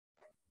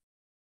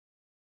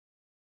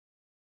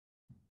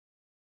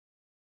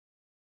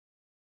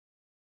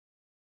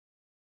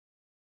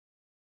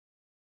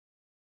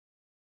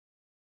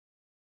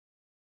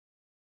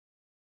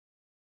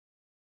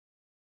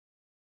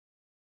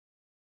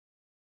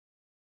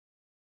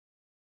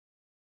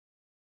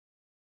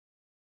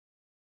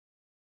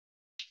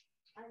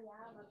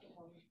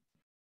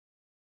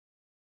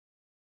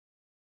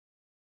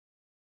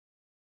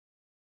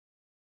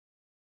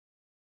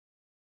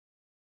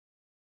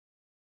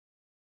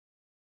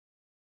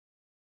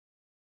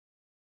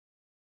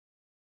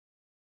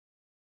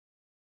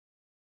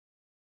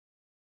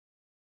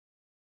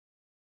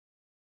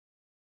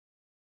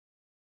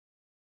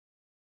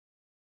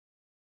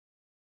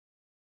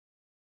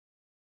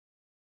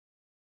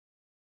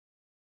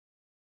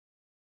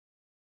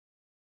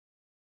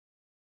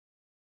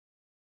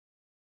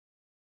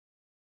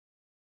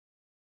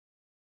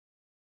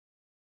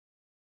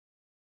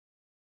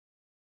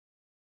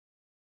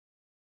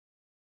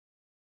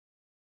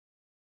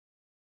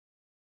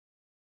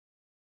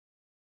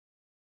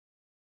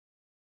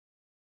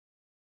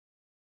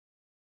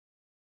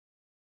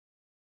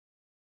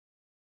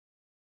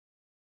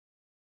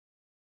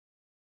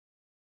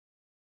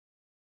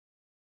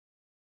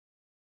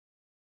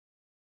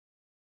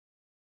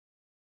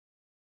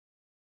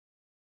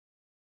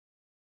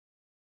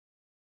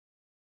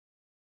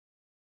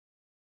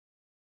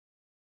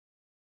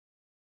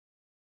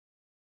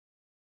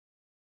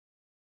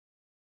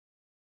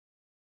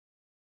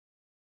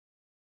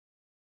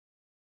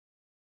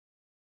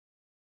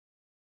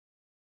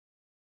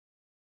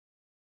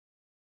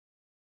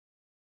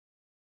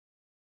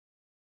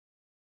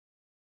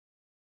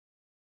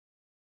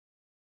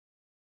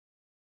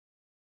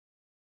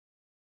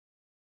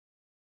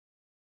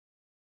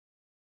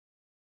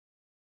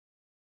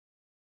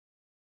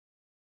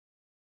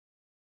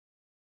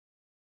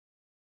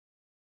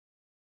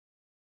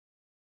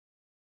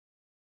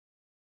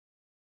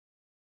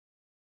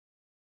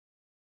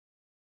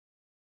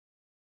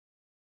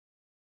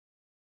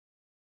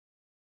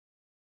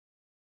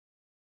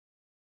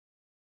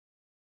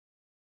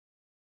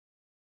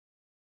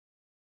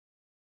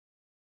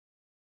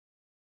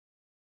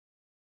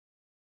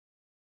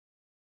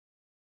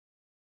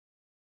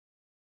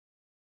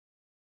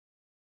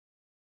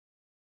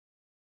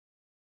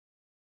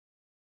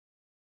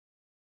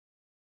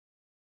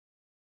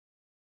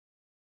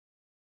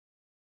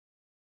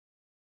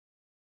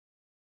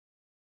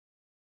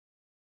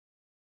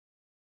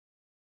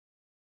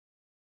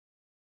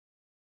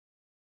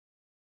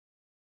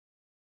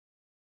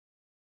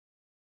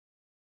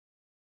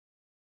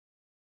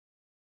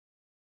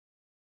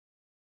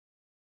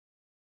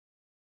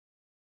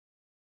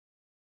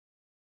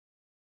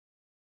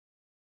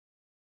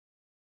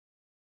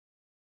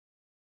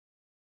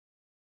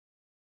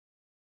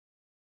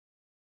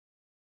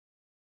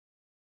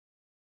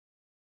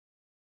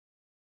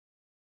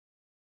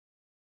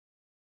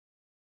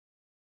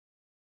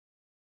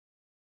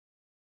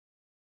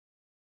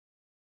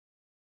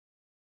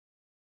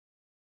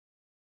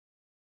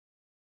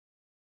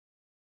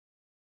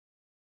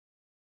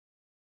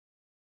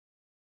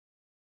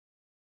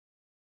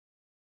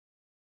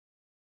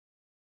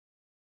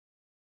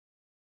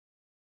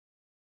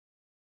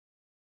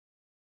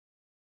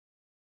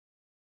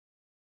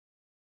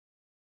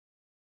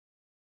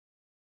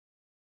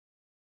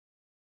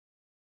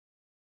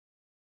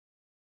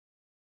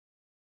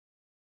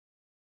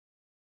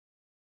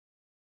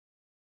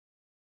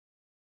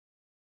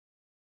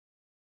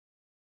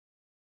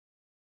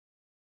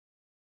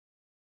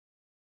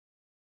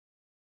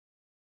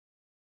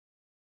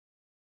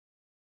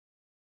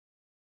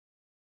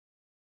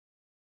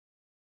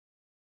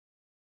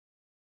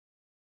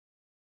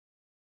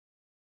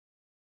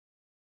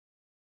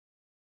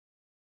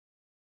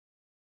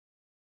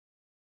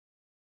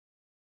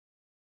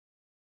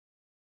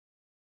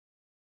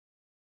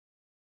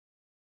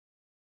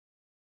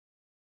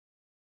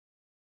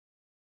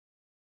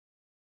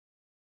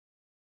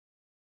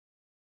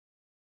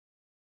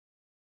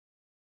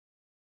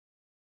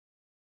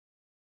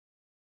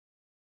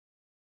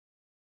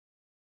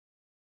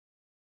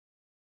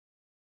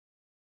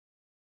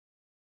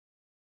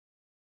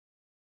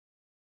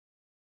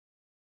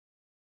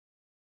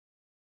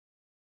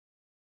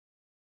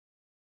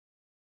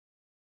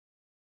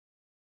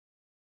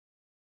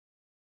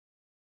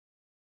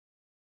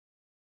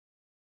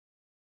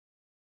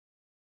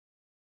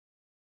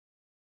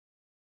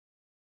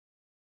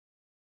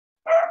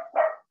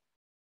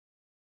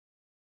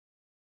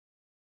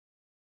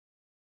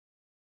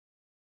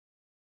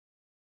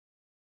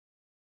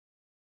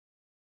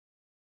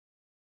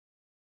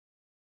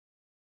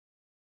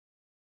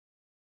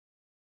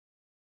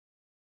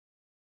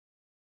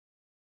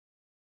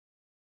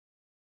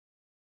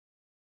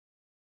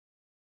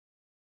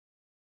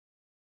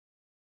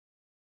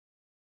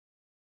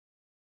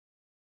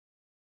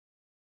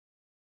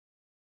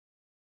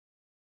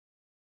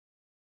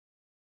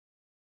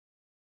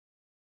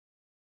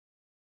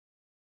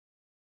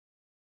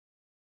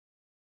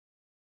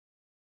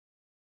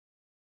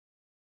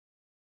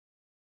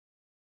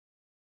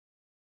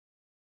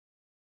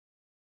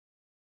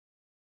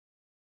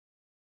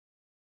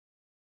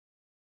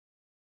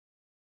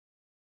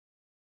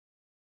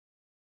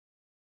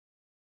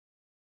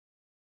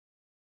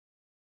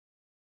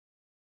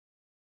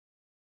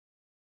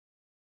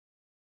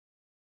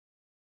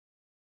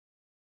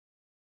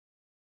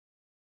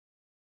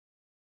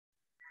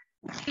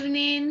Good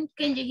evening.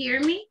 Can you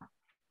hear me?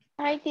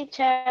 Hi,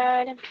 teacher.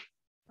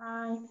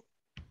 Hi.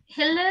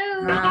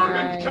 Hello.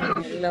 Hi,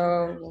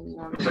 hello.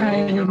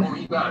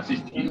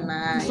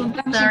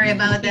 Sorry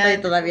about Estoy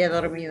that. todavía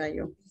dormida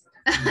yo.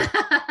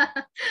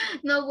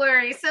 No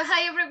worries. So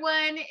hi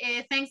everyone.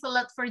 Thanks a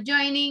lot for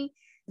joining.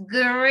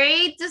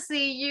 Great to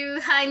see you.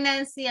 Hi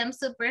Nancy. I'm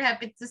super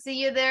happy to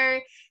see you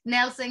there.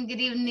 Nelson,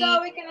 good evening.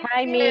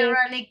 Hi, me.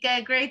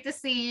 Veronica, great to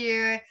see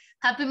you.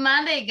 Happy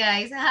Monday,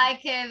 guys. Hi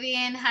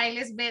Kevin. Hi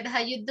Lisbeth.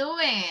 How you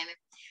doing?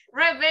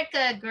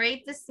 Rebecca,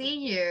 great to see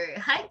you.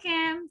 Hi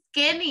Kim.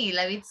 Kenny,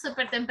 la vi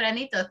super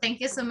tempranito.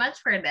 Thank you so much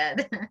for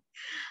that.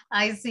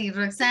 I see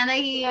Roxana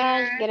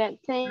here. Good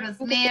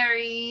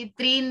Rosemary,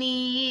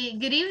 Trini,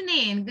 good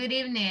evening, good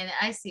evening.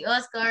 I see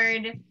Oscar,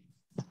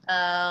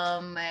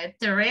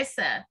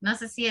 Teresa, no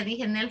sé si ya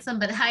dije Nelson,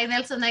 but hi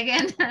Nelson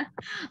again.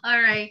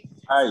 All right.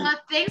 Hi. So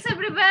thanks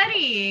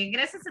everybody.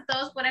 Gracias a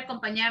todos por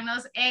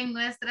acompañarnos en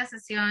nuestra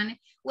sesión.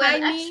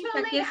 Well,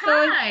 actually,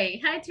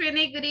 hi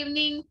Trini, good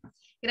evening.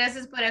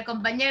 Gracias por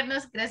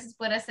acompañarnos, gracias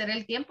por hacer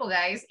el tiempo,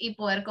 guys, y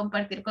poder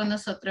compartir con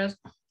nosotros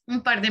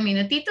un par de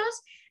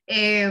minutitos.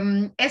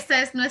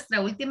 Esta es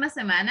nuestra última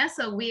semana,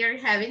 so we are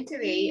having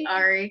today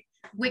our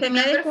week Se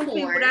me ha number 4.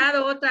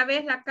 desconfigurado otra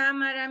vez la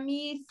cámara,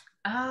 Miss.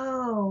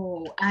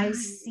 Oh, I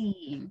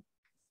see.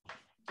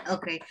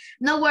 Okay,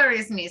 no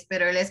worries, Miss,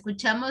 pero le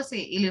escuchamos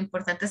y lo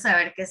importante es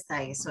saber que está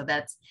ahí, so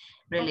that's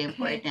really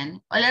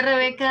important. Hola,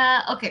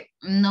 Rebeca. Okay,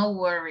 no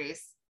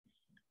worries.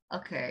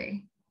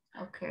 Okay.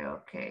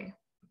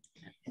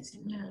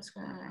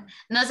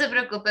 No se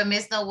preocupe,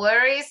 Miss, no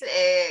worries.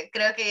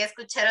 Creo que ya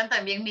escucharon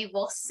también mi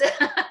voz.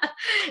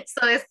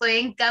 So estoy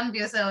en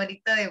cambios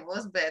ahorita de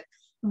voz,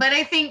 but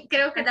I think,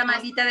 creo que... La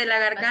malita de la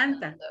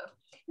garganta.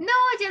 No,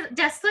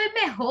 ya estoy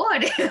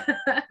mejor.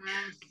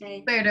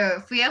 Okay.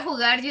 Pero fui a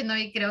jugar,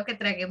 y creo que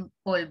tragué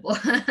polvo.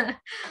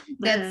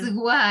 That's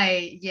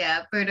why,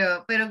 yeah.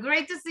 Pero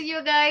great to see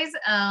you guys.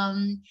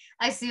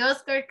 I see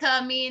Oscar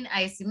coming,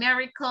 I see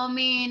Mary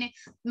coming.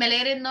 Me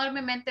alegra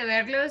enormemente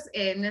verlos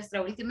en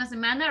nuestra última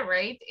semana,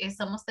 right?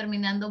 Estamos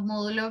terminando un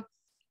módulo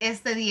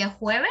este día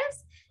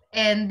jueves.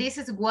 And this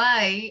is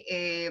why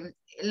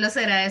los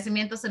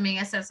agradecimientos también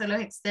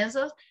hacérselos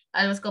extensos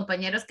a los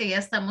compañeros que ya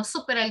estamos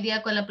súper al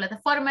día con la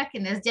plataforma,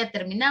 quienes ya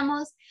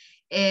terminamos.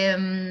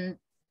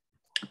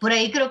 Por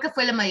ahí creo que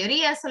fue la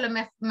mayoría, solo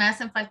me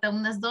hacen falta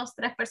unas 2,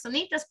 3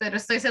 personitas, pero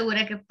estoy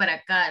segura que para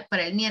acá,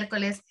 para el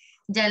miércoles,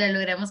 ya la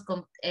logramos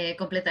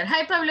completar.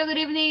 Hi Pablo, good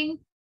evening.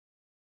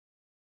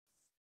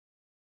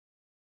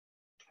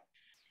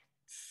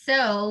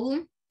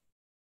 So,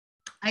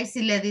 I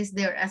see ladies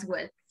there as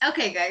well.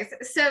 Okay, guys.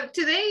 So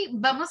today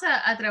vamos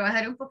a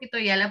trabajar un poquito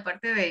ya la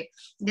parte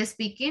de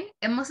speaking.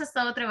 Hemos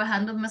estado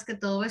trabajando más que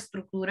todo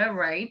estructura,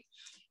 right?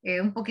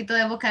 Un poquito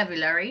de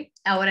vocabulary.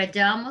 Ahora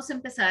ya vamos a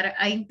empezar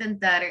a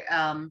intentar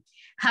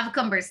have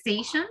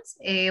conversations.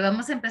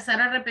 Vamos a empezar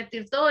a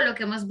repetir todo lo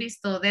que hemos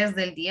visto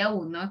desde el día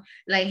 1.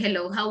 Like,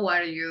 hello, how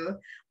are you?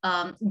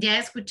 Ya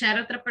escuchar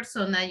a otra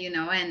persona,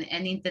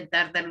 and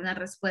intentar dar una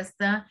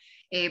respuesta.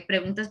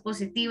 Preguntas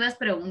positivas,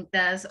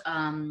 preguntas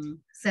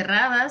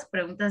cerradas,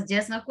 preguntas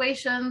yes, no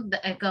question,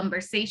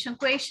 conversation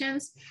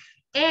questions,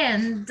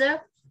 and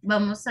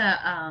vamos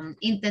a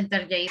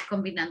intentar ya ir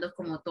combinando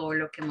como todo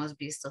lo que hemos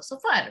visto so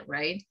far,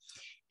 right?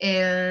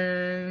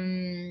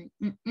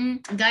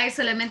 Guys,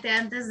 solamente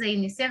antes de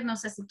iniciar, no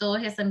sé si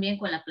todos ya están bien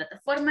con la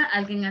plataforma,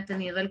 ¿alguien ha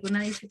tenido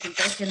alguna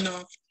dificultad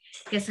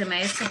que se me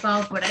haya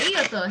escapado por ahí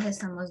o todos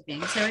estamos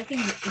bien?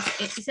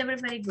 Is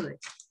everybody good?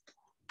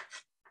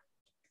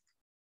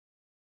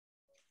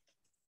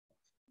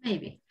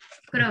 Maybe.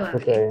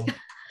 Probably. Okay,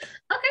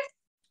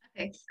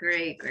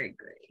 great.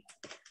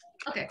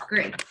 Okay,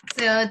 great.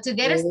 So, to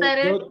get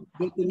started...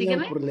 Yo tenía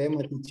un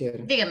problema,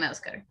 teacher. Dígame,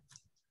 Oscar.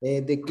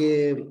 De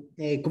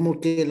que como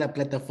que la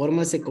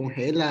plataforma se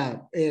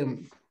congela.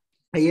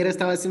 Ayer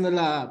estaba haciendo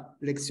la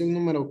lección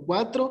número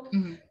 4,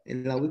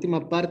 en la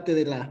última parte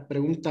de las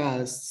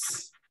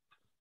preguntas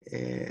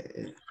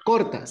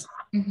cortas.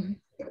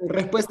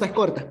 Respuestas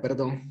cortas,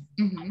 perdón.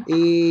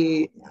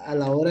 Y a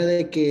la hora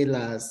de que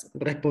las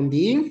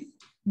respondí,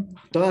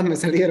 todas me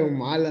salieron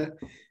malas.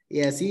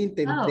 Y así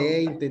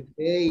intenté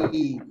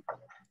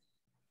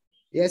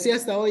y así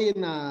hasta hoy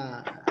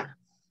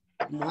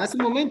como hace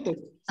un momento,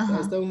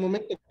 hasta un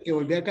momento que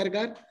volví a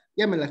cargar,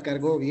 ya me las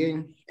cargó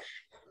bien.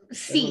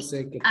 Sí, no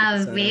sé qué a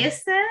pasará.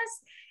 veces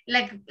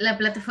la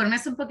plataforma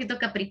es un poquito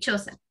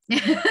caprichosa.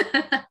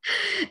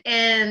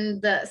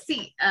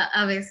 Sí,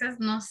 a veces,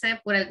 no sé,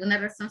 por alguna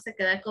razón se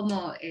queda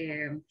como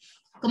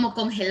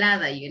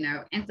congelada,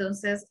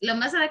 Entonces, lo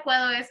más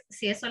adecuado es,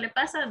 si eso le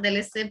pasa,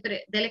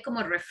 dele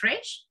como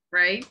refresh,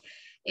 right?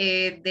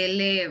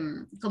 Dele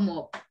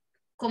como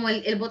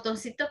el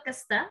botoncito que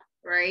está,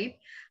 right?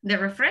 De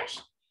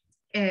refresh,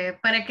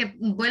 para que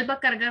vuelva a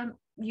cargar,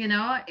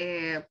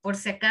 por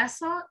si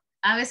acaso.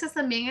 A veces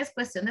también es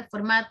cuestión de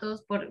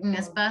formatos, por un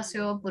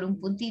espacio, por un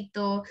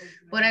puntito,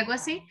 por algo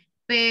así.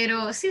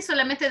 Pero sí,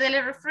 solamente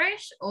dele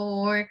refresh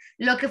o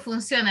lo que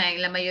funciona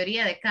en la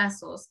mayoría de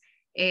casos,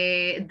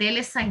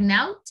 dele sign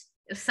out,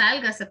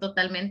 sálgase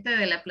totalmente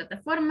de la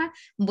plataforma,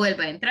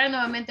 vuelva a entrar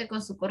nuevamente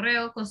con su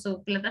correo, con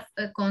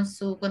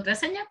su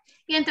contraseña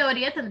y en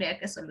teoría tendría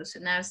que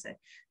solucionarse.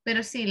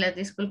 Pero sí, las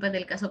disculpas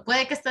del caso.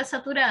 Puede que esté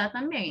saturada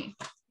también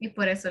y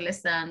por eso le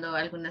está dando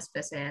alguna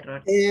especie de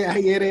error.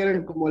 Ayer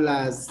eran como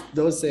las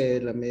 12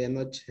 de la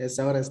medianoche. A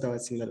esa hora estaba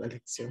haciendo la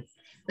lección.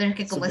 Pero es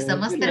que como Supongo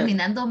estamos que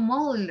terminando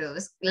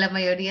módulos, la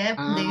mayoría de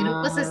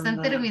grupos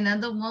están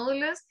terminando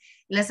módulos.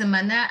 La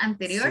semana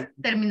anterior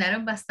Sí.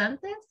 terminaron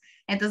bastantes,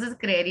 entonces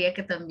creería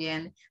que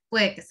también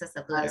puede que esté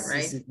saturado, Sí,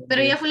 right? sí,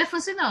 Pero ya también. le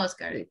funcionó,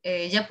 Oscar.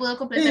 Sí. Ya pudo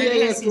completar Sí, el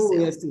ya estuvo,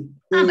 ejercicio. ya estuvo.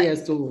 Sí, Ah, ya vaya.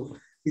 estuvo.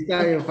 Y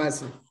estaba bien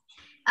fácil.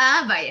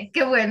 Ah, vaya,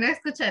 qué bueno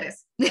escuchar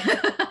eso.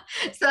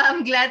 So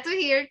I'm glad to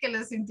hear que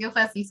lo sintió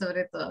fácil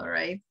sobre todo,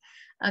 right?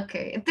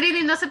 Ok,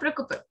 Trini, no se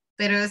preocupe,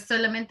 pero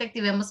solamente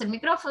activemos el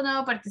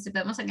micrófono,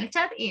 participemos en el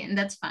chat y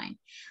that's fine.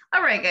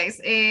 All right, guys,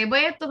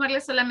 voy a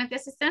tomarle solamente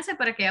asistencia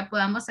para que ya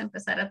podamos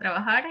empezar a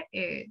trabajar.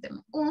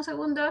 Denme un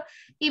segundo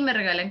y me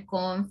regalen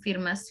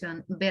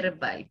confirmación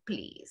verbal,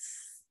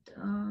 please.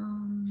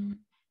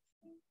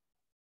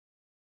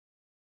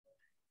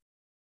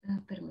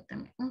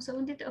 Permítame un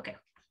segundito, ok.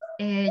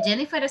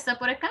 Jennifer está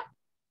por acá.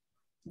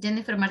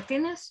 Jennifer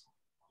Martínez.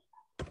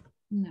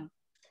 No.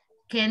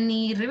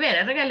 Kenny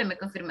Rivera, regáleme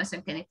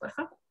confirmación, Kenny, por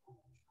favor.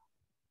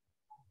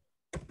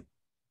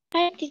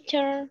 Hi,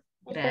 teacher.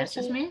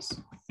 Gracias, Present.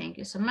 Miss. Thank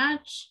you so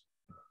much.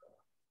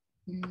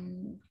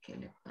 ¿Qué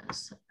le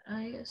pasa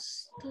a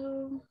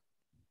esto?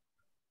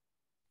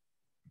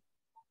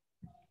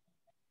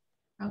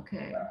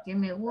 Okay, give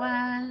me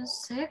 1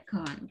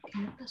 second. ¿Qué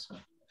le pasó?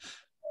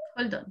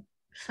 Hold on.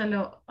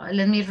 Solo,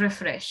 let me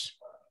refresh.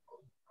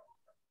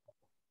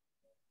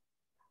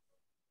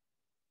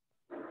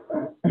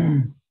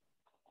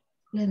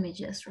 Let me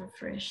just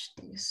refresh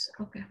this.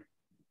 Okay.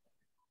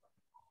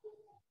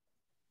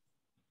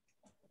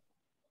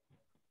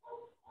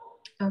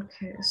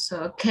 Okay,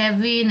 so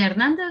Kevin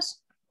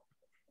Hernández.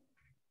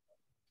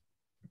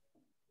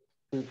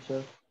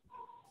 Teacher.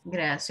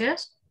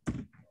 Gracias.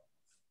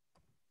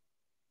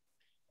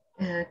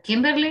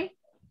 Kimberly.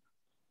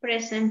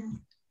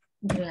 Present.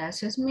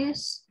 Gracias,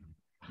 Miss.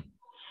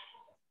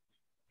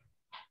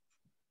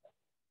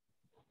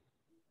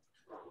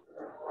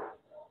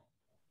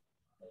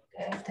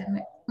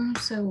 Dame un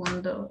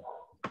segundo.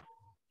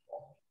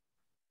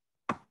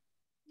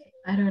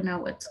 I don't know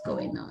what's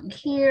going on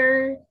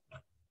here.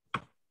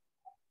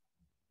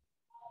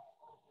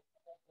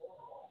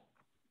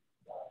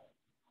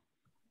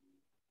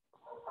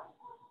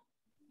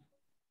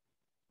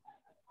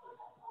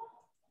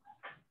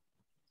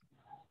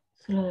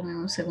 Solo dame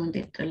un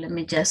segundito. Let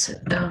me just,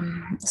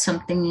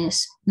 something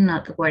is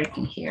not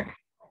working here.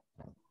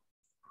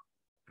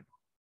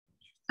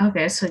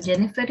 Okay, so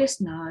Jennifer is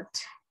not.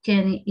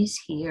 Jenny is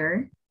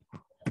here.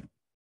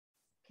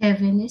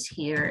 Kevin is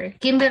here.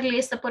 Kimberly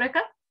está por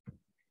acá.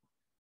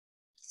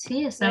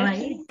 Sí, estaba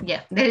ahí.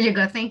 Yeah, there you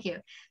go. Thank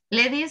you.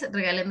 Ladies,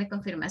 regáleme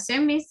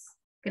confirmación, Miss.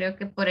 Creo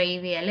que por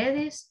ahí vi a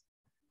Ladies.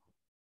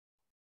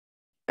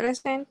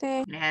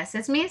 Presente.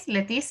 Gracias, Miss.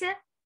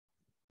 Leticia.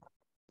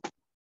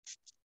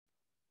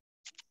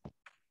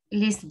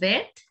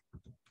 Lisbeth.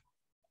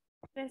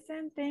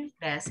 Presente.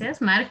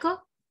 Gracias.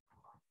 Marco.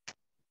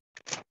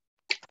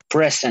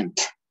 Present.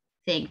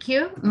 Thank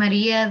you.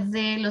 María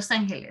de Los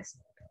Ángeles.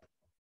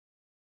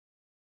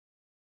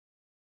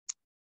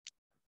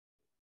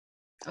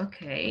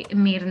 Ok.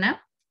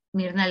 Mirna.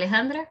 Mirna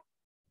Alejandra.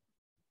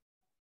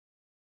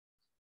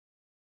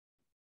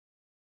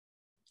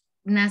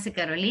 Nancy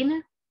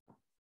Carolina.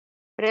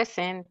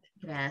 Presente.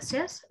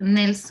 Gracias.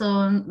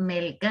 Nelson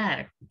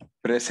Melgar.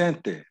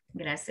 Presente.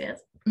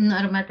 Gracias.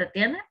 Norma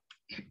Tatiana.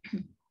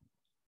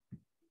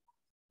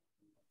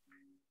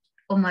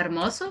 Omar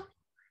Mozo.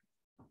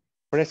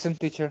 Present,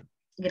 teacher.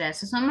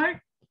 Gracias,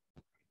 Omar.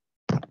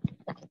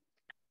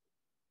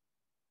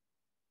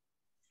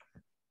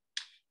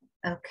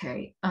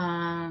 Ok.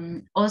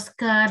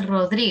 Oscar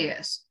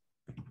Rodríguez.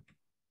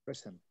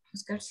 Present.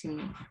 Oscar, sí.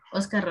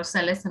 Oscar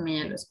Rosales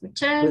también ya lo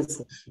escuché.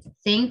 Pues,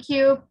 Thank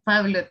you.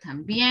 Pablo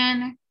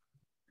también.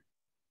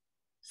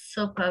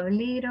 So,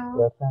 Pablito.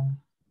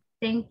 Present.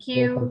 Thank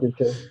you.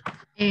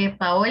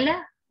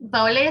 Paola.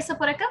 ¿Paola ya está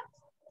por acá?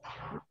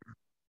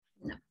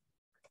 No.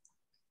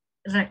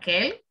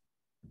 Raquel.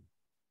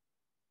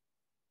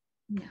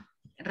 No.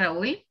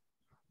 Raúl.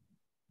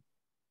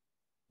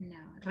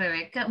 No.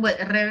 Rebeca. Bueno,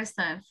 Rebe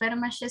está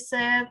enferma, she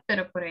said,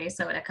 pero por ahí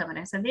está la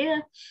cámara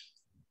encendida.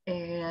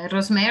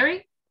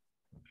 Rosemary.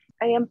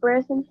 I am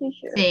present,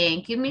 teacher.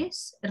 Thank you,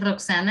 Miss.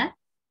 Roxana.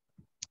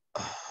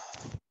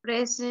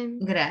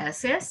 Present.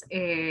 Gracias.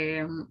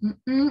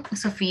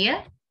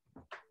 Sofía.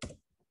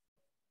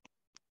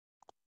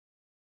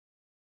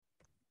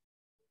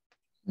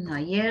 No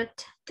yet.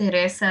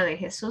 Teresa de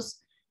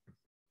Jesús.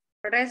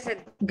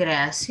 Present.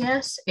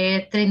 Gracias.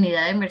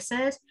 Trinidad de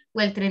Mercedes.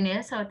 Well, Trinidad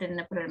estaba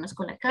teniendo problemas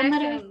con la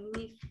cámara. Present,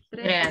 Miss.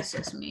 Present.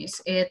 Gracias,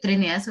 Miss.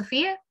 Trinidad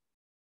Sofía.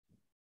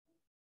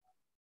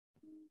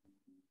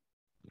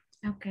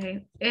 Ok.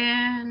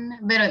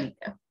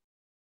 Verónica.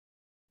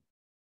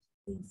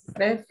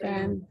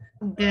 Present.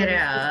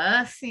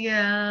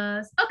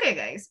 Gracias. Okay,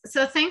 guys.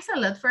 So thanks a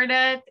lot for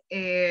that.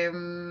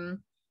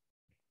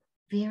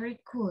 Very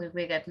cool.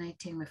 We got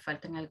 19. Me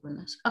faltan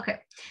algunos. Okay.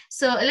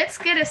 So let's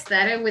get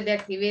started with the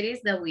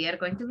activities that we are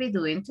going to be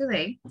doing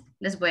today.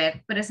 Les voy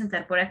a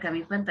presentar por acá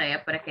mi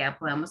pantalla para que ya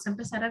podamos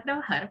empezar a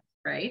trabajar,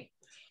 right?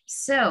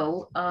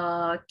 So,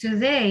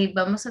 today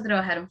vamos a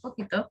trabajar un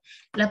poquito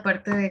la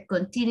parte de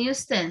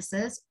continuous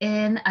tenses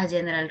en a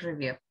general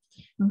review.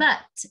 But,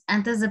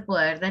 antes de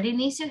poder dar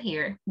inicio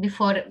here,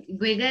 before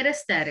we get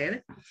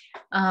started,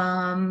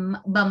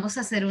 vamos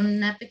a hacer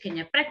una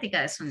pequeña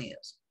práctica de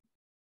sonidos.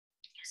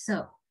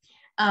 So,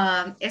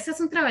 este es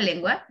un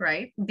trabalengua,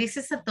 right? This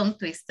is a tongue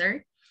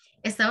twister.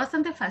 Está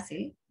bastante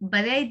fácil,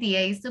 but the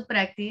idea is to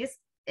practice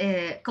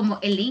como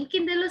el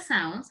linking de los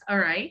sounds, all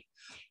right?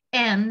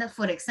 And,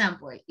 for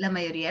example, la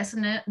mayoría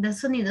de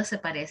sonidos se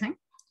parecen,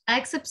 a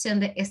excepción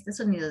de este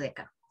sonido de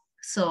acá.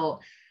 So,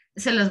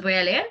 se los voy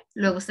a leer,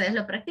 luego ustedes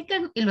lo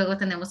practican y luego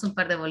tenemos un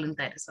par de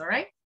voluntarios, all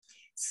right?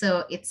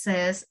 So, it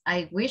says,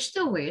 I wish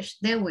to wish,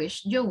 the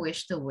wish, you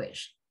wish to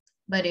wish.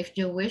 But if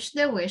you wish,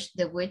 the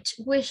witch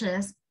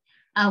wishes,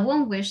 I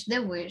won't wish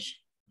the wish,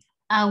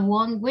 I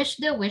won't wish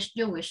the wish,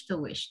 you wish to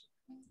wish.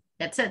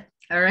 That's it.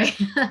 All right.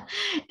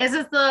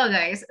 Eso es todo,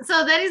 guys.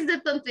 So that is the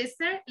tongue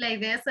twister. La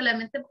idea es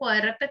solamente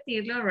poder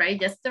repetirlo, right?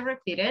 Just to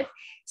repeat it.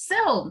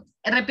 So,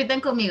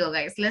 repitan conmigo,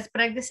 guys. Let's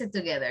practice it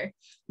together.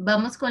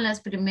 Vamos con la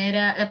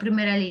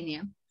primera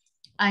línea.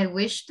 I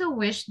wish to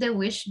wish the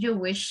wish you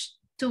wish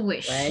to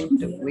wish. I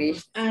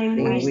wish I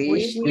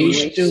wish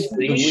wish to to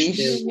wish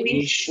wish,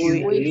 wish you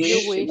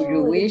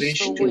you wish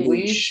to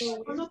wish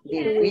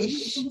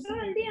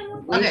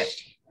Okay.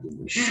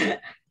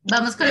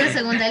 Vamos con la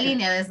segunda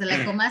línea, desde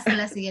la coma hasta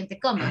la siguiente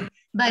coma.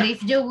 But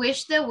if you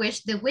wish, the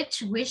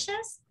witch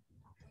wishes.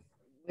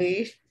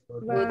 wish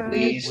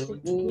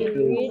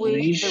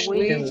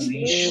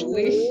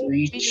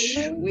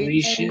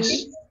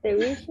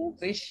wish,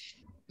 wish.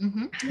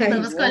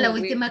 Vamos con la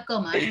última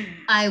coma.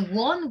 I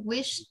won't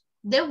wish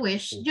the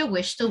wish you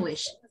wish to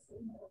wish.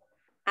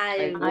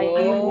 I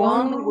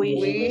won't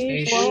wish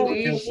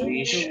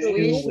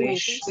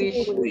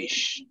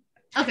wish.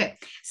 Ok,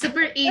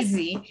 super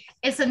easy.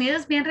 El sonido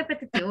es bien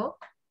repetitivo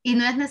y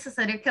no es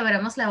necesario que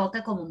abramos la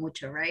boca como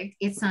mucho, right?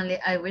 It's only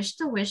I wish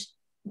to wish.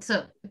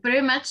 So,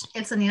 pretty much,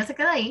 el sonido se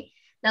queda ahí.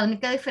 La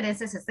única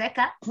diferencia es este de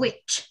acá,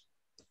 which.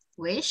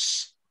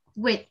 Wish,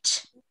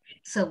 which.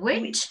 So,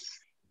 which,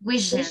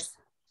 wishes.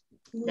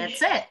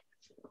 That's it,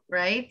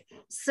 right?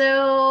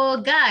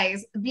 So,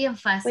 guys, bien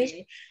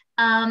fácil.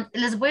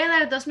 Les voy a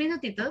dar 2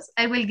 minutitos.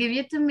 I will give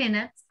you 2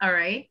 minutes, all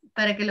right?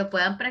 Para que lo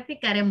puedan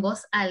practicar en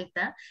voz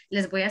alta.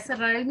 Les voy a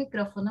cerrar el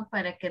micrófono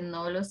para que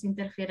no los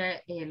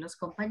interfiera los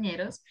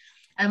compañeros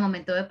al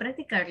momento de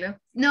practicarlo.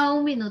 No,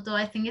 1 minuto,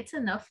 I think it's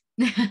enough.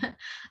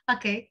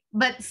 Okay,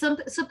 but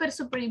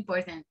super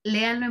important.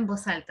 Léanlo en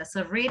voz alta.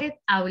 So read it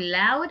out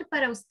loud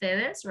para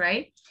ustedes,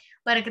 right?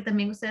 Para que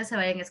también ustedes se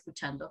vayan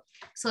escuchando.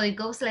 So it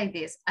goes like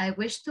this. I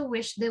wish to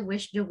wish the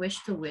wish you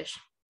wish to wish.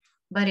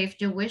 But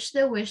if you wish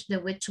the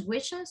witch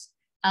wishes,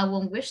 I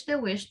won't wish the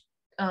wish,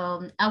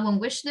 I won't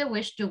wish the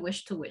wish you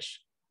wish to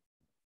wish.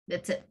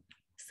 That's it.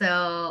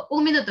 So,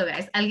 1 minuto,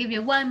 guys. I'll give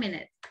you 1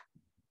 minute.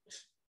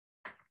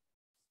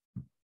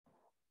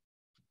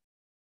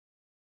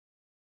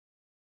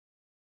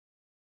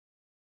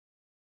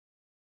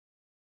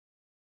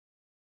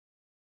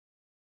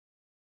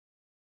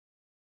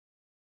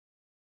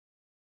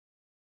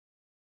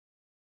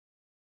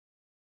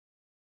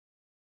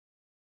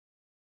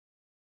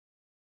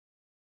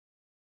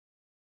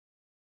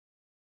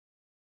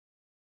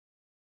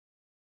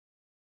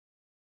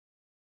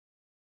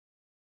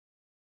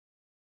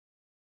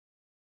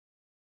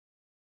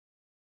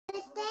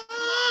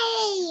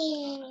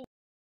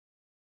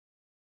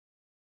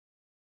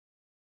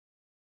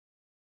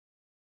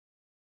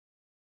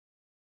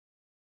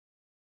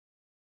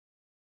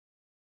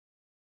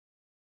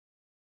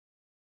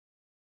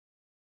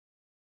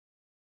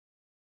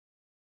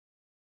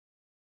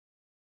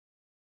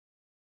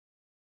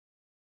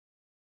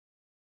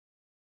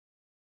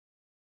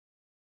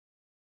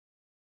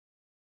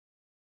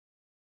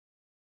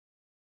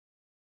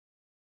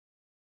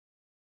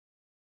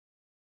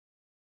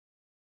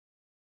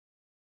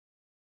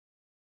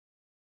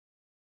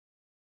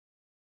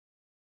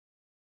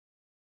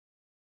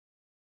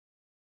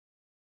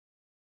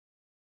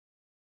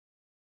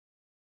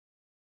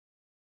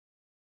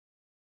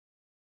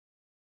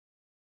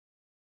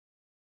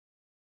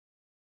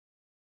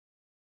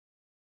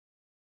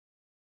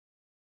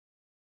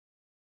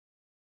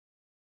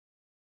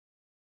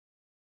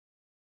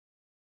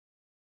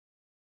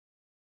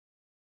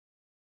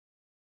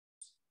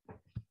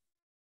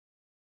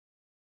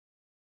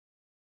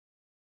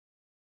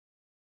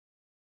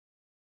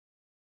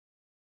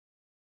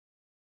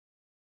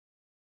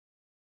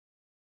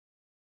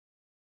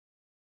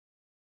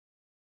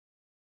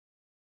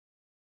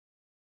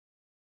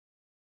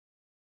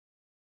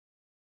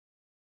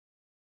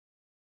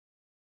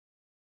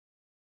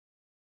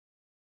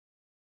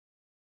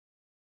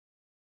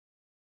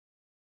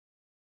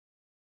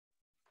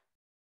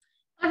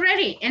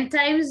 Alrighty, and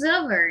time's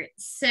over.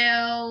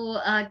 So,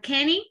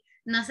 Kenny,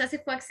 no sé si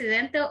fue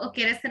accidente o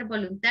quieres ser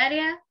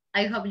voluntaria.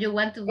 I hope you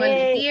want to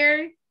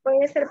volunteer.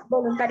 Puede ser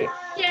voluntario.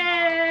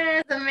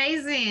 Yes,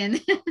 amazing.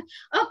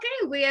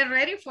 Okay, we are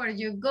ready for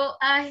you. Go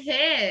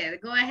ahead.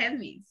 Go ahead,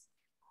 Miss.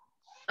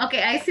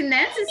 Okay, I see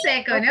Nancy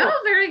second. Okay.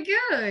 Oh, very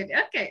good.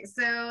 Okay,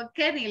 so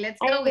Kenny, let's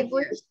go with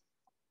you.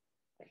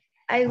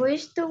 I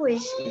wish to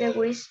wish, the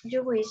wish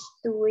you wish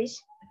to wish,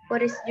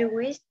 what is you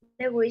wish,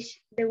 the wish,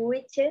 the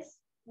wishes,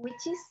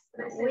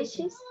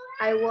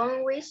 I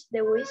won't wish,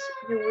 the wish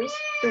you wish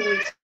to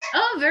wish.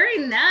 Oh, very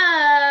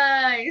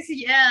nice.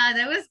 Yeah,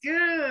 that was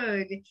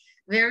good.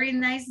 Very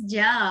nice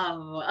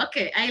job.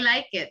 Okay, I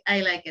like it.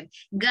 I like it.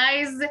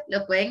 Guys,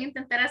 ¿lo pueden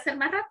intentar hacer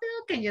más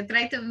rápido? Can you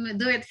try to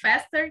do it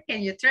faster?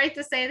 Can you try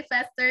to say it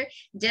faster?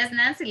 Yes,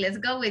 Nancy, let's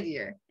go with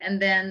you.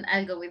 And then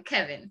I'll go with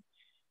Kevin.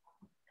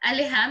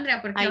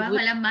 Alejandra, ¿por qué bajo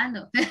la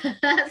mano?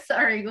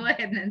 Sorry, go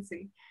ahead,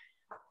 Nancy.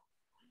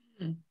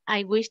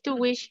 I wish to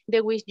wish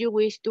the wish you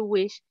wish to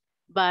wish,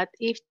 but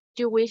if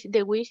you wish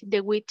the wish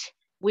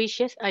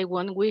wishes, I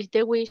won't wish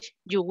the wish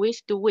you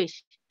wish to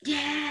wish.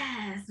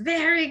 Yes,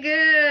 very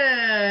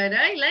good.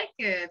 I like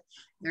it.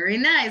 Very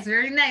nice,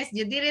 very nice.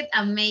 You did it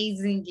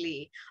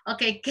amazingly.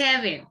 Okay,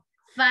 Kevin,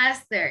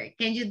 faster.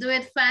 Can you do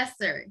it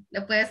faster?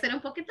 Lo puedes hacer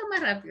un poquito más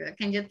rápido.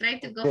 Can you try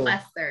to go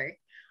faster?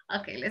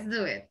 Okay, let's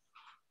do it.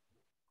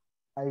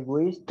 I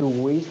wish to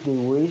wish the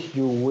wish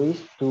you wish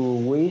to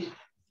wish,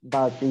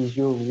 but if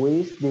you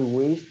wish the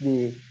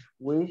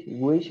wish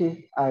wishes,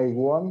 I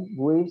won't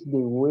wish the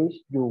wish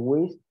you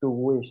wish to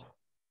wish.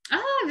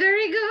 Oh,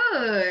 very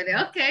good.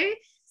 Okay,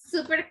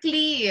 super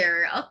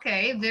clear.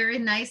 Okay, very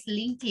nice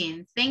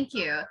linking. Thank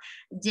you.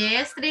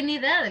 Yes,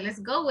 Trinidad, let's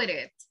go with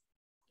it.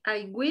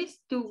 I wish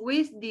to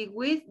wish the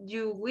wish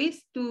you wish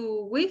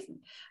to wish,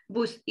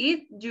 but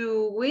if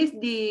you wish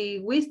the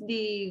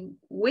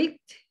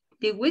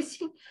wish,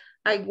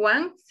 I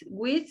want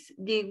wish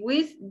the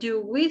wish you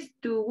wish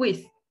to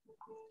wish.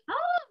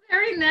 Oh,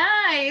 very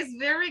nice.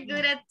 Very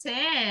good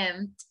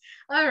attempt.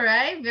 All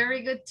right,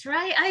 very good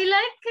try. I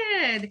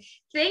like it.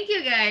 Thank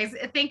you, guys.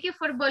 Thank you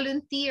for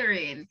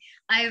volunteering.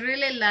 I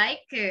really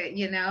like,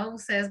 you know,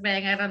 ustedes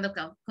vayan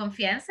agarrando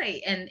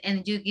confianza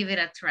and you give it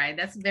a try.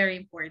 That's very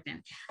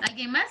important.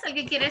 ¿Alguien más?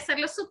 ¿Alguien quiere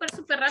hacerlo súper,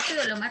 súper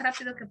rápido, lo más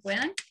rápido que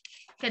puedan?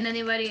 Can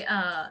anybody,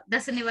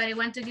 does anybody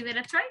want to give it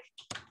a try?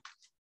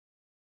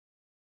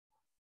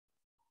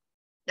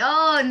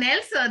 Oh,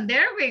 Nelson,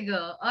 there we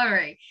go. All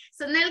right.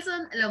 So,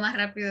 Nelson, lo más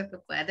rápido que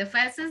pueda. The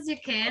fastest you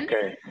can.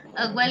 Okay.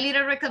 One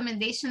little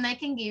recommendation I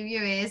can give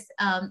you is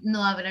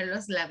no abra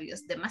los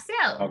labios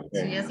demasiado. Okay.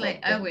 So, just like,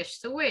 I wish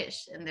to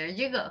wish. And there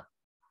you go.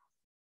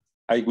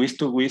 I wish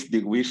to wish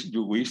the wish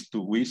you wish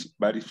to wish,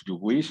 but if you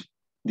wish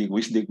the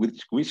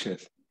wish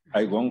wishes,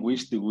 I won't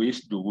wish the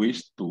wish you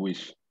wish to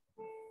wish.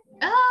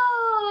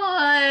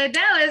 Oh,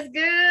 that was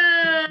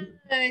good.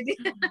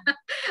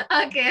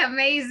 Okay,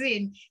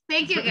 amazing.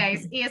 Thank you,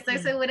 guys. Y estoy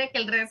segura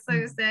que el resto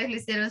de ustedes lo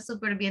hicieron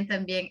súper bien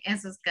también en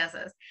sus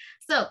casas.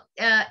 So,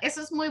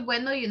 eso es muy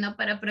bueno, you know,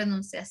 para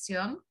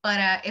pronunciación,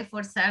 para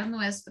esforzar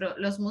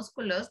los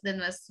músculos de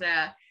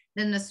nuestra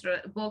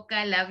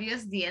boca,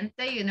 labios,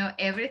 diente, you know,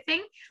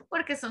 everything,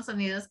 porque son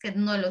sonidos que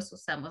no los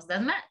usamos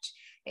that much.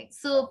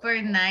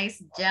 Super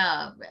nice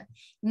job.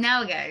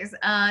 Now, guys,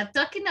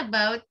 talking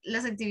about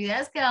las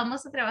actividades que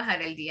vamos a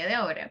trabajar el día de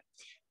ahora,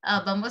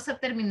 vamos a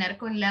terminar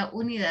con la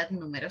unidad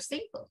número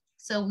 5.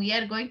 So we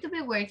are going to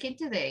be working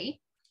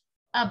today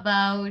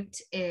about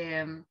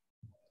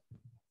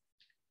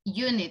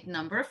unit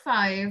number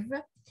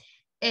 5.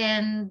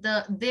 And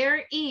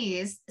there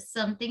is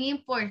something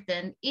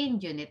important in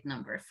unit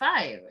number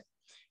 5.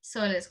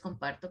 So les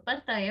comparto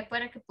pantalla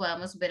para que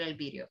podamos ver el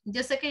video.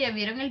 Yo sé que ya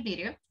vieron el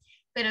video,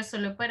 pero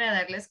solo para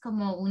darles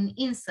como un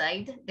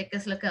insight de qué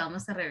es lo que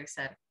vamos a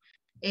revisar.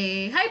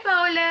 Hi,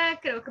 Paola.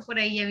 Creo que por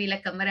ahí ya vi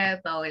la cámara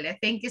de Paola.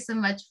 Thank you so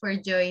much for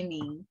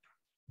joining.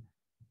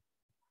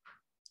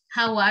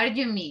 How are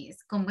you,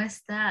 Miss? ¿Cómo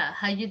está?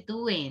 How you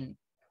doing?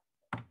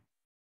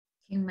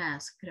 ¿Quién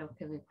más? Creo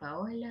que vi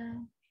Paola.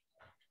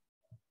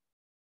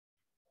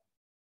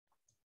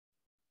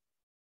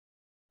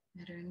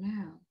 I don't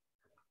know.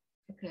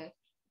 Okay.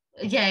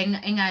 Yeah,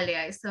 in Ali,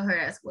 I saw her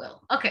as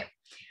well. Okay.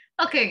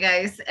 Okay,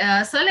 guys.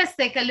 So let's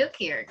take a look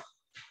here.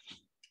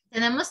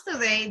 Tenemos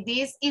today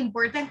this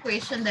important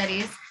question that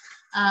is,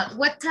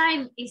 what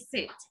time is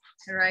it,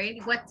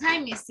 right? What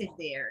time is it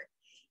there?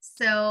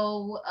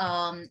 So,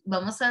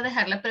 vamos a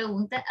dejar la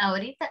pregunta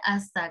ahorita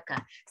hasta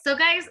acá. So,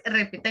 guys,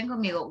 repitan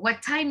conmigo.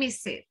 What time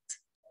is it?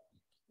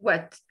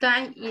 What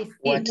time is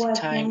it? What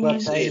time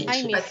is it?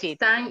 What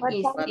time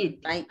is it?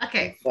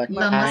 Okay, What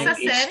vamos a time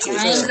hacer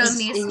is lo it?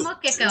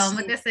 mismo que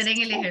acabamos de hacer en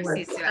el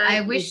ejercicio.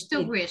 I wish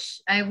to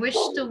wish. I wish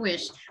to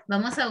wish.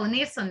 Vamos a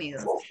unir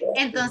sonidos.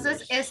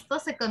 Entonces, esto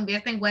se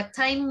convierte en what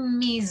time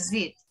is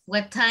it?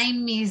 What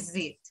time is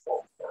it?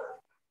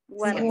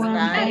 What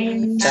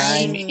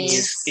Time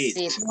is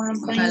it?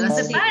 No lo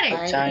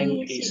separen.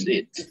 Time is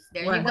it?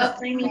 There you go.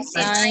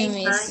 Time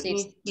is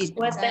it?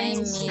 What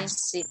time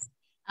is it?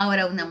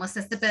 Ahora unamos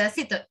este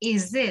pedacito.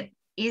 Is it?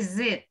 Is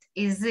it?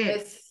 Is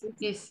it?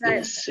 Is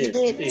it? Is it?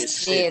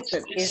 Is it?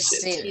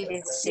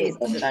 Is it?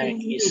 What time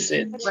is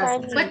it?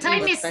 What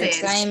time is What it?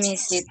 time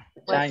is it?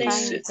 What time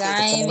is it?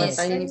 Time What is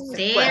time it? is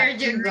it? There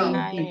you go.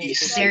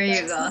 Is There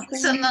it? you go.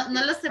 So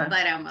no los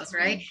separamos,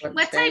 right?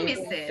 What time is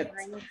it?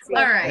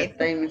 All right.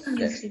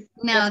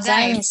 Now, What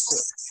time guys,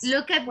 is it?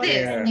 look at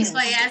this. If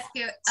I ask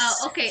you,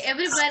 okay,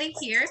 everybody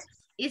here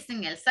is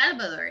in El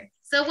Salvador.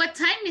 So what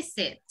time is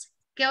it?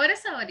 ¿Qué hora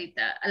es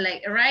ahorita?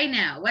 Like right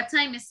now, what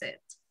time is it?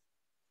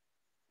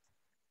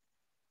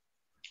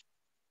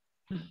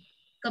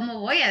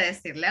 ¿Cómo voy a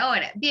decirle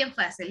ahora? Bien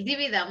fácil,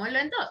 dividámoslo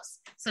en dos.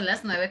 Son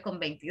las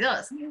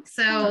 9:22.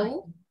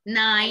 So,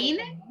 9.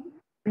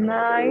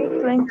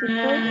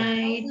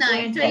 9:22.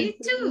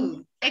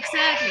 9:22.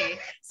 Exactly.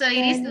 So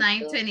it is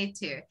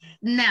 9:22.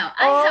 Now,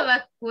 I have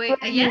a quick,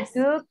 yes?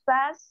 22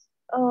 past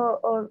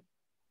or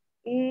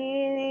it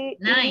is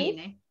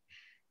 9.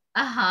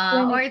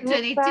 Or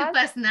 22 past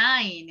past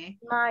 9.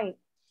 9.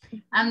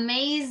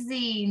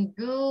 Amazing,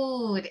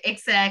 good,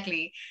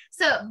 exactly.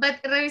 So,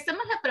 but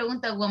revisamos la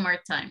pregunta one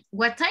more time.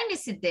 What time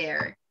is it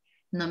there?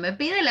 No me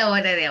pide la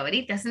hora de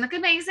ahorita, sino que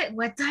me dice,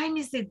 what time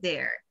is it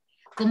there?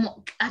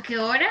 Como, ¿a qué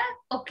hora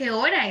o qué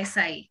hora es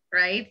ahí?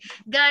 Right?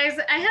 Guys,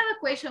 I have a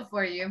question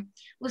for you.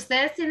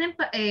 ¿Ustedes tienen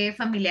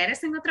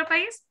familiares en otro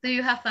país? Do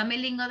you have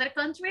family in other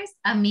countries?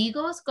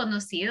 ¿Amigos,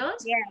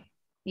 conocidos? Yeah.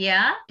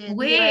 Yeah?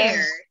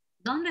 Where?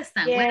 ¿Dónde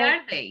están? Yeah. Where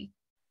are they?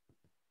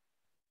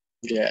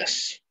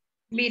 Yes.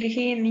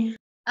 Virginia.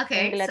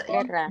 Okay, so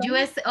Inglaterra.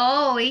 US,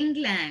 oh,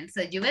 England.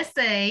 So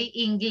USA,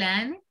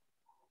 England,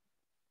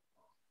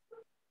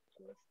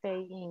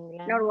 Stay in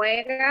England.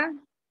 Noruega.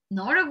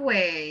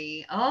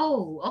 Norway.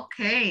 Oh,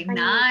 okay,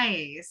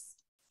 nice.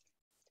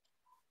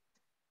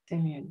 Se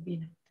me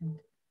olvida.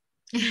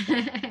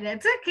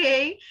 That's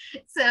okay.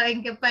 So,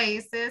 ¿en qué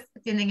países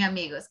tienen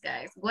amigos,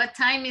 guys? What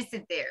time is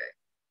it there?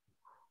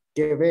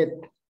 Quebec.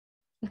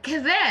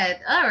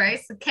 Quebec. All right,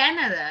 so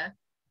Canada.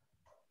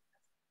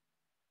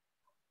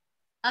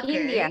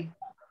 Okay. India.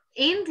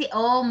 India.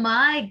 Oh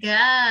my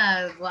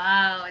God.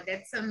 Wow,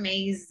 that's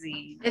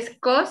amazing.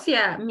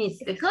 Escocia, Miss.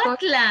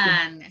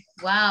 Scotland.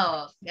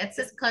 Wow, that's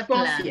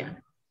Scotland. Escocia.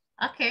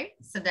 Okay,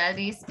 so that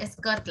is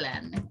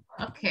Scotland.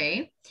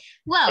 Okay.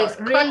 Wow,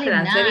 really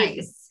Scotland, se dice.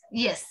 nice.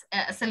 Yes,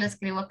 se lo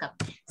escribo acá.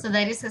 So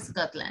that is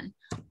Scotland.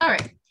 All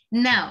right.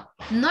 Now,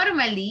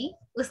 normally,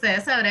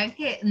 ustedes sabrán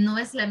que no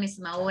es la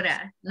misma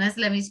hora, no es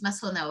la misma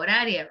zona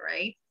horaria,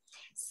 right?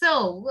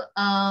 So,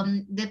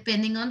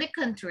 depending on the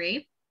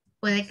country,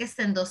 puede que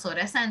estén 2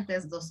 horas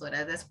antes, 2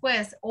 horas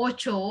después,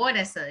 8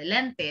 horas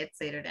adelante,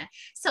 etc.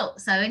 So,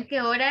 ¿saben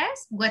qué hora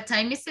es? What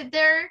time is it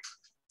there?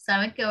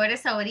 ¿Saben qué hora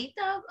es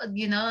ahorita?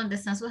 You know, ¿dónde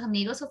están sus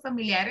amigos o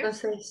familiares?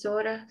 Son 6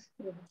 horas.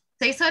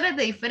 6 horas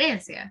de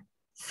diferencia.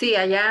 Sí,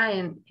 allá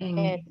en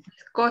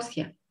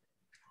Escocia.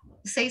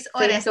 6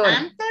 horas 6 horas.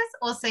 antes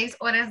o 6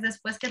 horas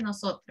después que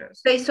nosotros.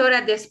 6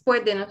 horas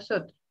después de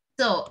nosotros.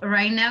 So,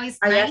 right now it's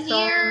Allá 9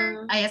 son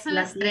here. Allá son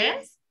las las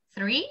 3.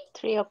 3?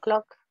 3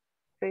 o'clock.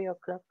 3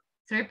 o'clock.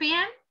 3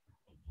 p.m.?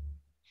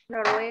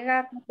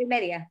 Noruega,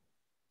 media.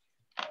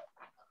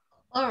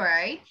 All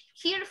right.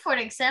 Here, for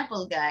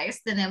example,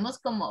 guys,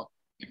 tenemos como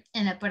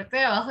en la parte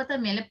de abajo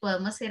también le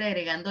podemos ir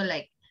agregando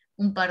like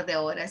un par de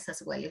horas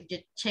as well if you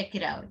check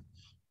it out.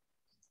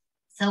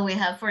 So we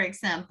have, for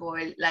example,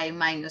 like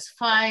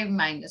 -5,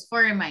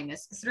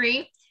 -4,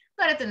 -3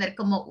 para tener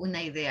como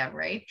una idea,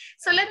 right?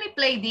 So let me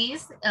play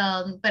this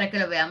para que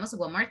lo veamos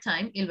one more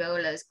time y luego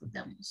lo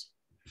discutamos.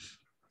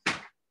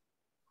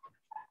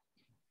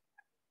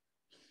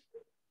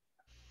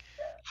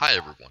 Hi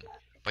everyone.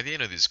 By the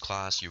end of this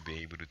class, you'll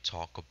be able to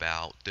talk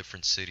about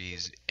different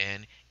cities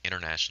and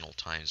international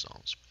time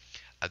zones.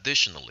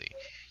 Additionally,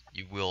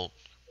 you will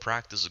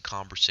practice a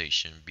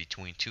conversation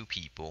between two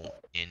people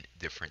in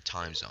different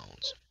time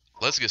zones.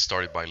 Let's get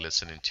started by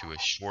listening to a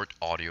short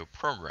audio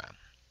program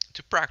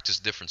to practice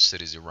different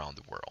cities around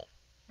the world.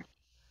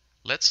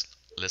 Let's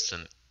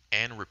listen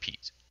and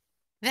repeat.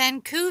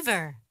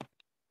 Vancouver,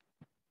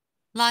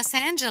 Los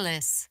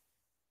Angeles,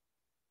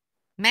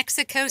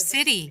 Mexico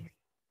City,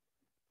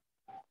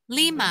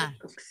 Lima,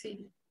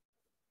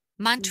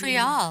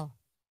 Montreal,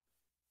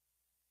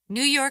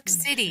 New York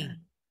City,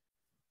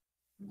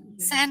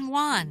 San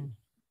Juan,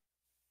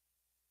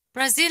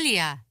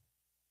 Brasilia,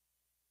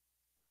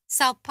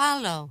 Sao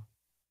Paulo,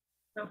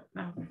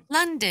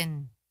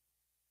 London,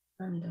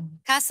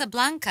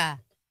 Casablanca,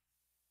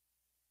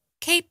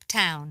 Cape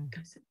Town,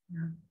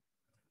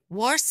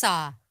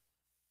 Warsaw,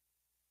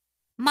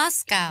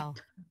 Moscow,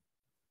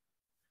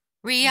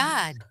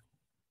 Riyadh,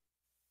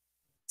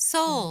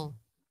 Seoul,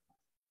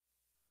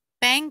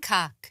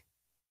 Bangkok,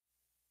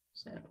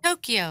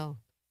 Tokyo,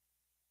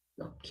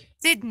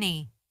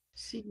 Sydney.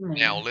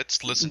 Now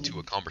let's listen to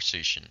a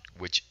conversation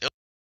which...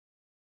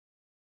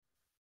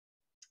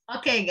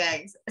 Okay,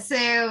 guys.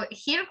 So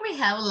here we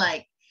have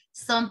like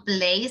some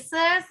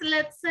places,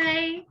 let's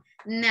say.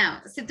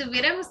 Now, si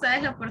tuvieran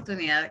ustedes la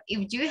oportunidad,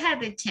 if you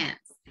had the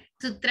chance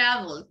to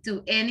travel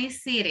to any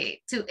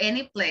city, to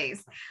any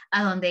place, ¿a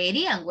dónde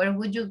irían? Where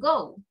would you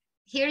go?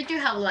 Here you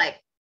have like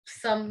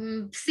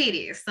some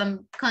cities,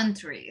 some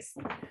countries.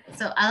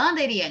 So, ¿a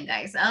dónde irían,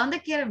 guys? ¿A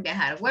dónde quieren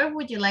viajar? Where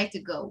would you like to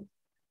go?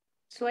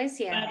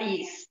 Suecia.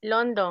 París.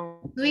 London.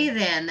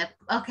 Sweden.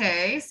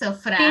 Okay, so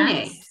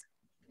France.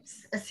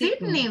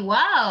 Sydney.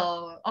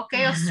 Wow.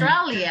 Okay,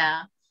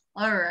 Australia.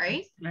 All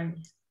right.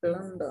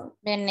 London.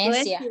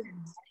 Venecia.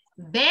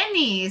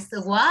 Venice.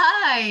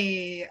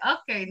 Why?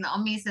 Okay, no,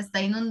 me se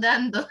está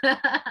inundando.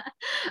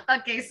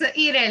 Okay, so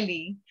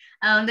Italy.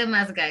 ¿A dónde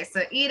más, guys?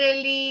 So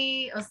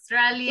Italy,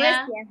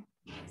 Australia,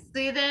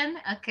 Sweden.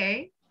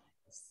 Okay.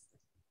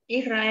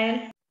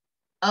 Israel.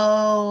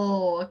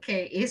 Oh,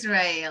 okay,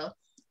 Israel.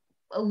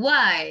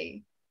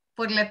 Why?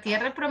 ¿Por la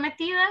tierra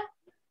prometida?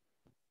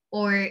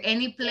 Or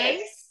any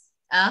place?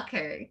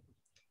 Okay.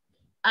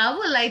 I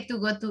would like to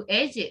go to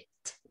Egypt.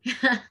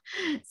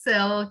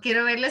 So,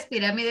 quiero ver las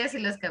pirámides y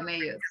los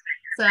camellos.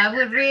 So, I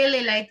would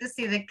really like to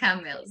see the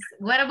camels.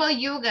 What about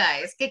you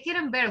guys? ¿Qué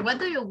quieren ver? What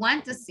do you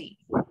want to see?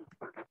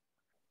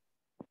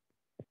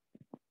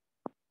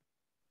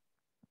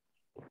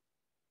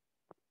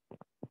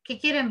 ¿Qué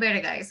quieren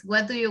ver, guys?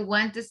 What do you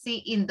want to see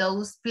in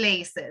those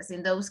places,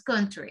 in those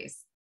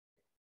countries?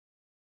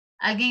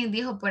 Alguien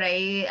dijo por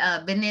ahí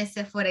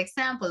Venecia, for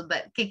example,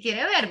 but ¿qué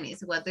quiere ver,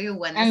 Miss? What do you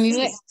want to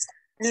see?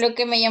 Lo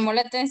que me llamó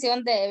la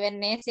atención de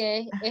Venecia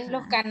es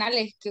los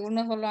canales que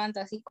uno solo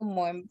anda así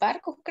como en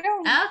barcos,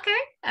 creo.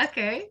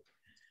 Okay.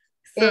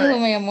 So, eso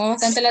me llamó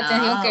bastante la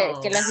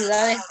atención que la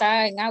ciudad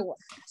está en agua.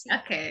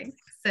 Okay,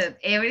 so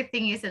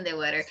everything is in the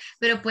water.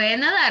 Pero pueden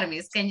nadar,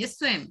 Miss, can you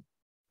swim?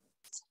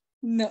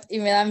 No, y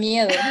me da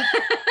miedo.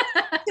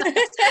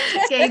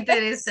 Qué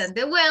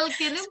interesante. Well,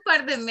 tiene un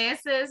par de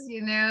meses,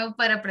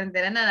 para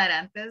aprender a nadar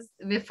antes,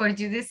 before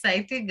you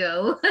decide to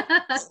go.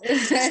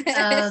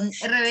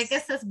 Rebecca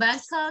says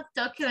Bangkok,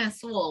 Tokyo, and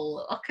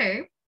Seoul.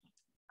 Okay.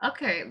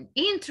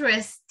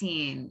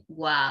 Interesting.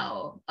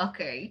 Wow.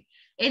 Okay.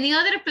 Any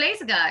other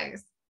place,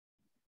 guys?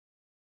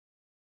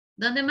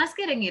 ¿Dónde más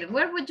quieren ir?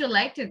 Where would you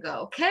like to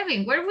go?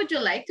 Kevin, where would you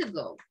like to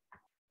go?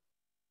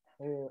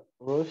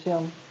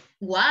 Russia.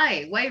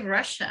 Why? Why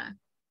Russia?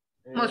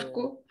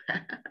 Moscow.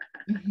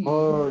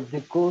 For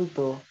the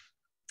culture.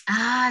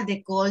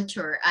 The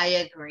culture. I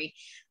agree.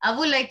 I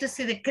would like to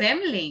see the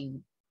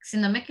Kremlin. Si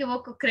no me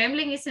equivoco,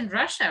 Kremlin is in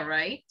Russia,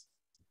 right?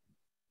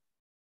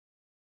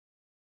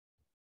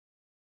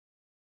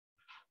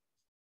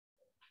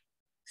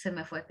 Se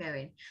me fue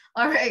Kevin.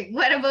 All right.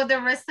 What about the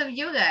rest of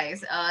you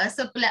guys?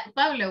 So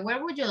Pablo,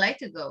 where would you like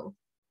to go?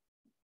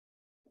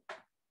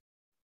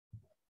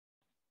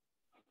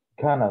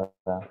 Canada.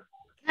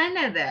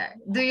 Canada.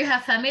 Do you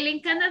have family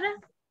in Canada?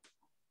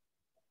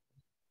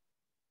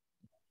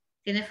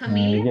 ¿Tiene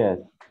familia? Yes.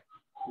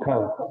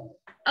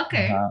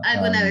 Okay.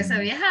 ¿Alguna vez ha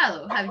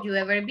viajado? Have you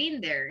ever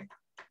been there?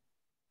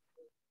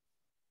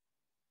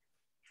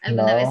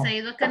 ¿Alguna vez ha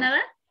ido a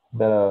Canadá?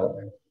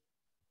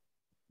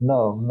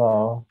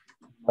 No,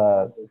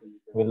 but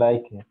we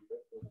like it.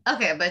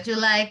 Okay, but you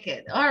like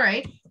it. All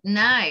right,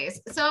 nice.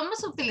 So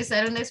vamos a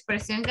utilizar una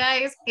expresión,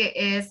 guys, que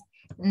es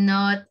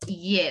not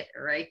yet,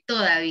 right?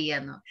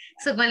 Todavía no.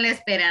 So con la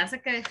esperanza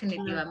que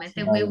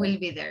definitivamente we will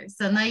be there.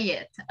 So not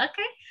yet.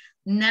 Okay,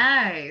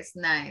 nice.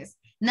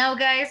 Now,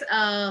 guys,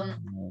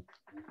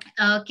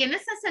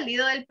 ¿quiénes han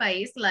salido del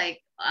país,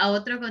 like, a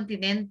otro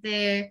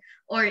continente,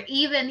 or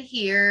even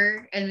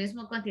here, el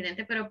mismo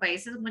continente, pero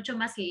países mucho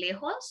más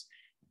lejos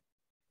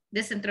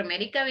de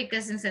Centroamérica?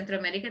 Because en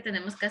Centroamérica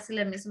tenemos casi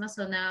la misma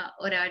zona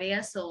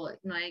horaria, so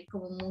no hay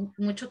como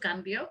mucho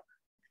cambio.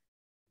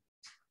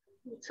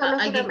 Solo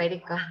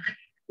Sudamérica.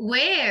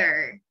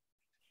 Where?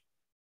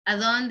 ¿A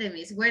dónde,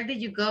 Miss? Where did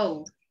you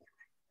go?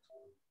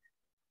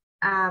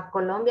 A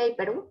Colombia y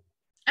Perú.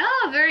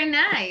 Oh, very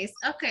nice.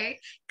 Okay.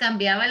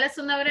 ¿Cambiaba la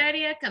zona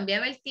horaria?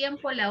 ¿Cambiaba el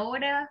tiempo, la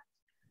hora?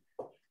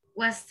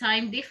 Was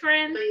time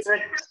different?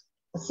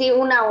 Sí,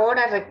 1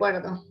 hora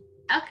recuerdo.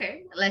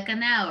 Okay, like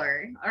an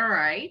hour. All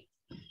right.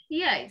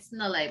 Yeah, it's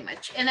not like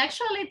much. And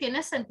actually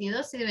tiene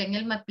sentido si ven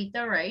el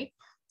mapita, right?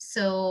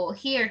 So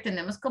here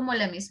tenemos como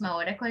la misma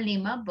hora con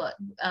Lima, but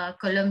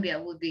Colombia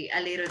would be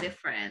a little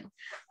different.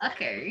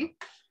 Okay.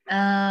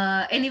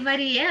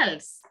 Anybody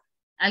else?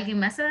 ¿Alguien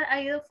más ha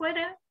ido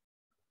fuera?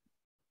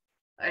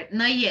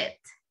 Not yet.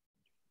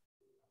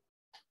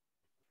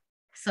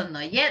 So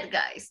not yet,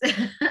 guys.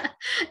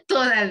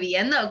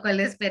 Todavía no, con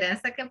la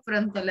esperanza que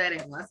pronto lo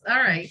haremos.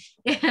 All right.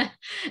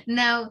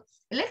 Now,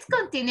 let's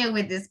continue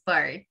with this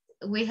part.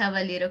 We have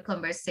a little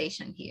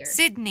conversation here.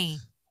 Sydney.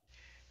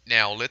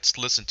 Now let's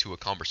listen to a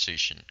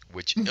conversation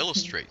which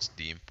illustrates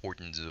the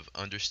importance of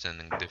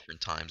understanding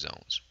different time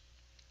zones.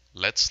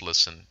 Let's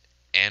listen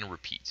and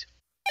repeat.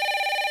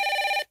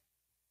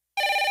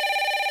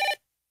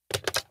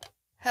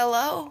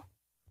 Hello?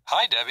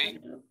 Hi, Debbie.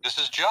 This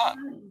is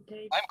John.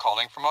 I'm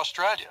calling from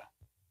Australia.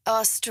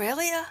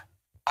 Australia?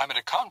 I'm at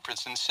a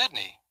conference in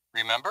Sydney,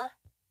 remember?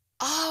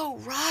 Oh,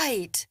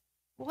 right.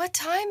 What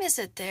time is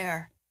it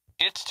there?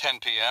 It's 10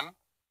 p.m.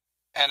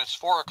 and it's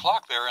 4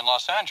 o'clock there in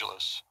Los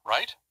Angeles,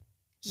 right?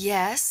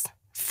 Yes,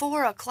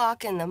 4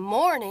 o'clock in the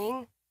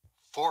morning.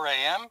 4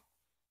 a.m.?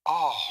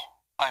 Oh,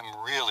 I'm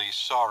really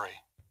sorry.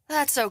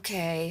 That's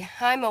okay.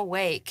 I'm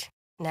awake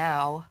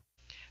now.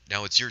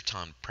 Now it's your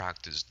time to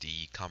practice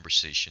the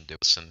conversation.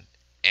 Listen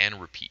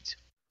and repeat.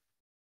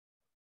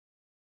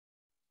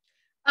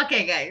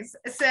 Okay, guys.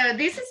 So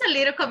this is a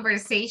little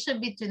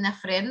conversation between a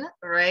friend,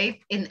 right?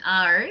 In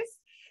ours.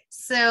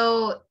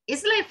 So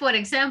it's like, for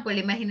example,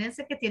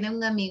 imagínense que tiene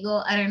un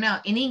amigo, I don't know,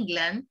 in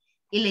England,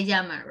 y le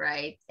llaman,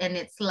 right? And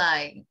it's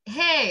like,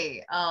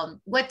 hey,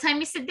 what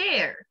time is it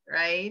there,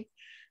 right?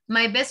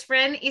 My best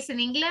friend is in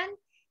England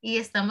y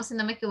estamos, si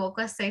no me equivoco,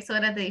 a 6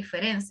 horas de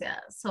diferencia.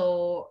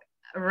 So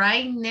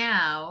right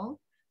now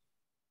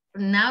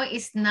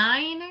it's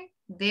 9,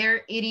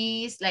 there it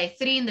is like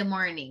 3 in the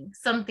morning,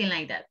 something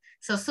like that.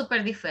 So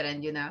super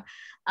different, you know.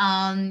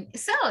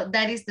 So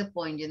that is the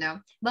point, you know.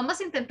 Vamos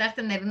a intentar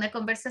tener una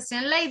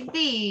conversación like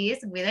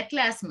this with a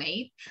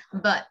classmate,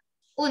 but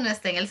uno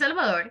está en El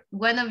Salvador,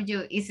 one of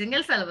you is in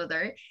El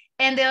Salvador,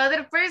 and the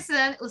other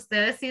person,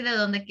 usted decide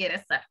dónde quiere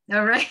estar,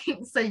 all right?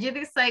 So you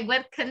decide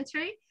what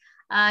country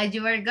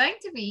you are going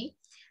to be,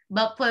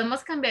 but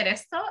podemos cambiar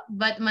esto,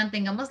 but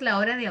mantengamos la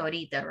hora de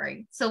ahorita,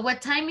 right? So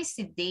what time is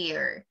it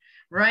there?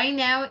 Right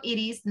now it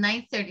is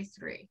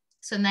 9:33.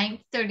 So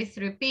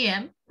 9:33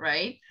 p.m.,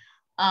 right?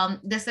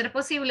 De ser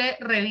posible,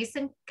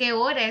 revisen qué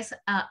hora es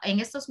en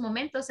estos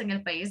momentos en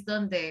el país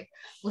donde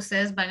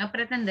ustedes van a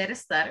pretender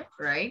estar,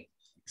 right?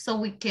 So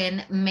we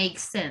can make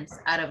sense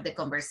out of the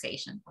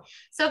conversation.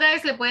 So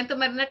guys, le pueden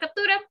tomar una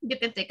captura, you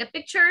can take a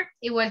picture,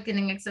 igual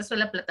tienen acceso a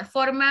la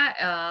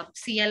plataforma,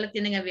 si ya lo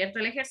tienen abierto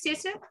el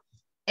ejercicio,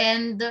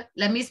 and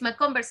la misma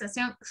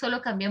conversación,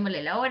 solo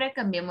cambiémosle la hora,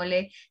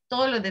 cambiémosle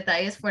todos los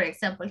detalles. For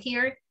example,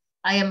 here,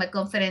 I am a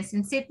conference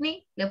in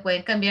Sydney, le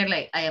pueden cambiar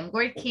like, I am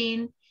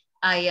working,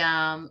 I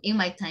am in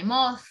my time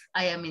off,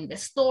 I am in the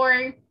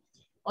store.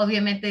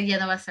 Obviamente ya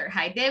no va a ser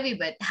hi Debbie,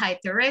 but hi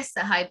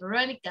Teresa, hi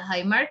Veronica,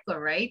 hi Marco,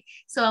 right?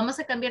 So vamos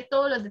a cambiar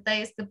todos los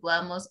detalles que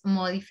podamos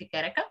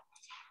modificar acá.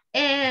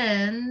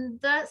 And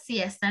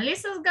si están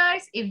listos,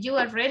 guys, if you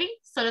are ready,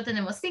 solo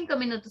tenemos 5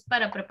 minutos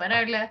para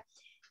prepararla.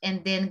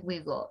 And then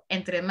we go.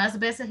 Entre más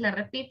veces la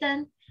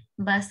repitan,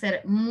 va a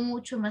ser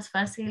mucho más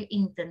fácil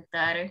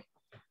intentar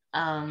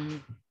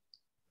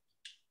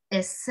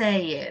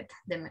say it.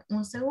 Deme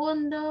un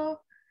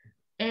segundo.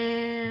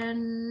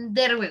 And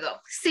there we go.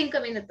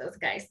 5 minutos,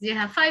 guys. You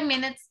have 5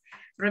 minutes.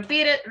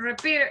 Repeat it,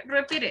 repeat it,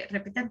 repeat it.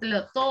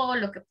 Repítanlo todo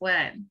lo que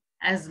puedan.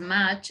 As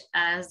much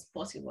as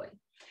possible.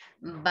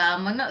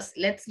 Vámonos.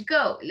 Let's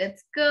go.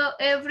 Let's go,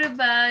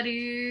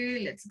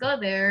 everybody. Let's go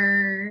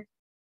there.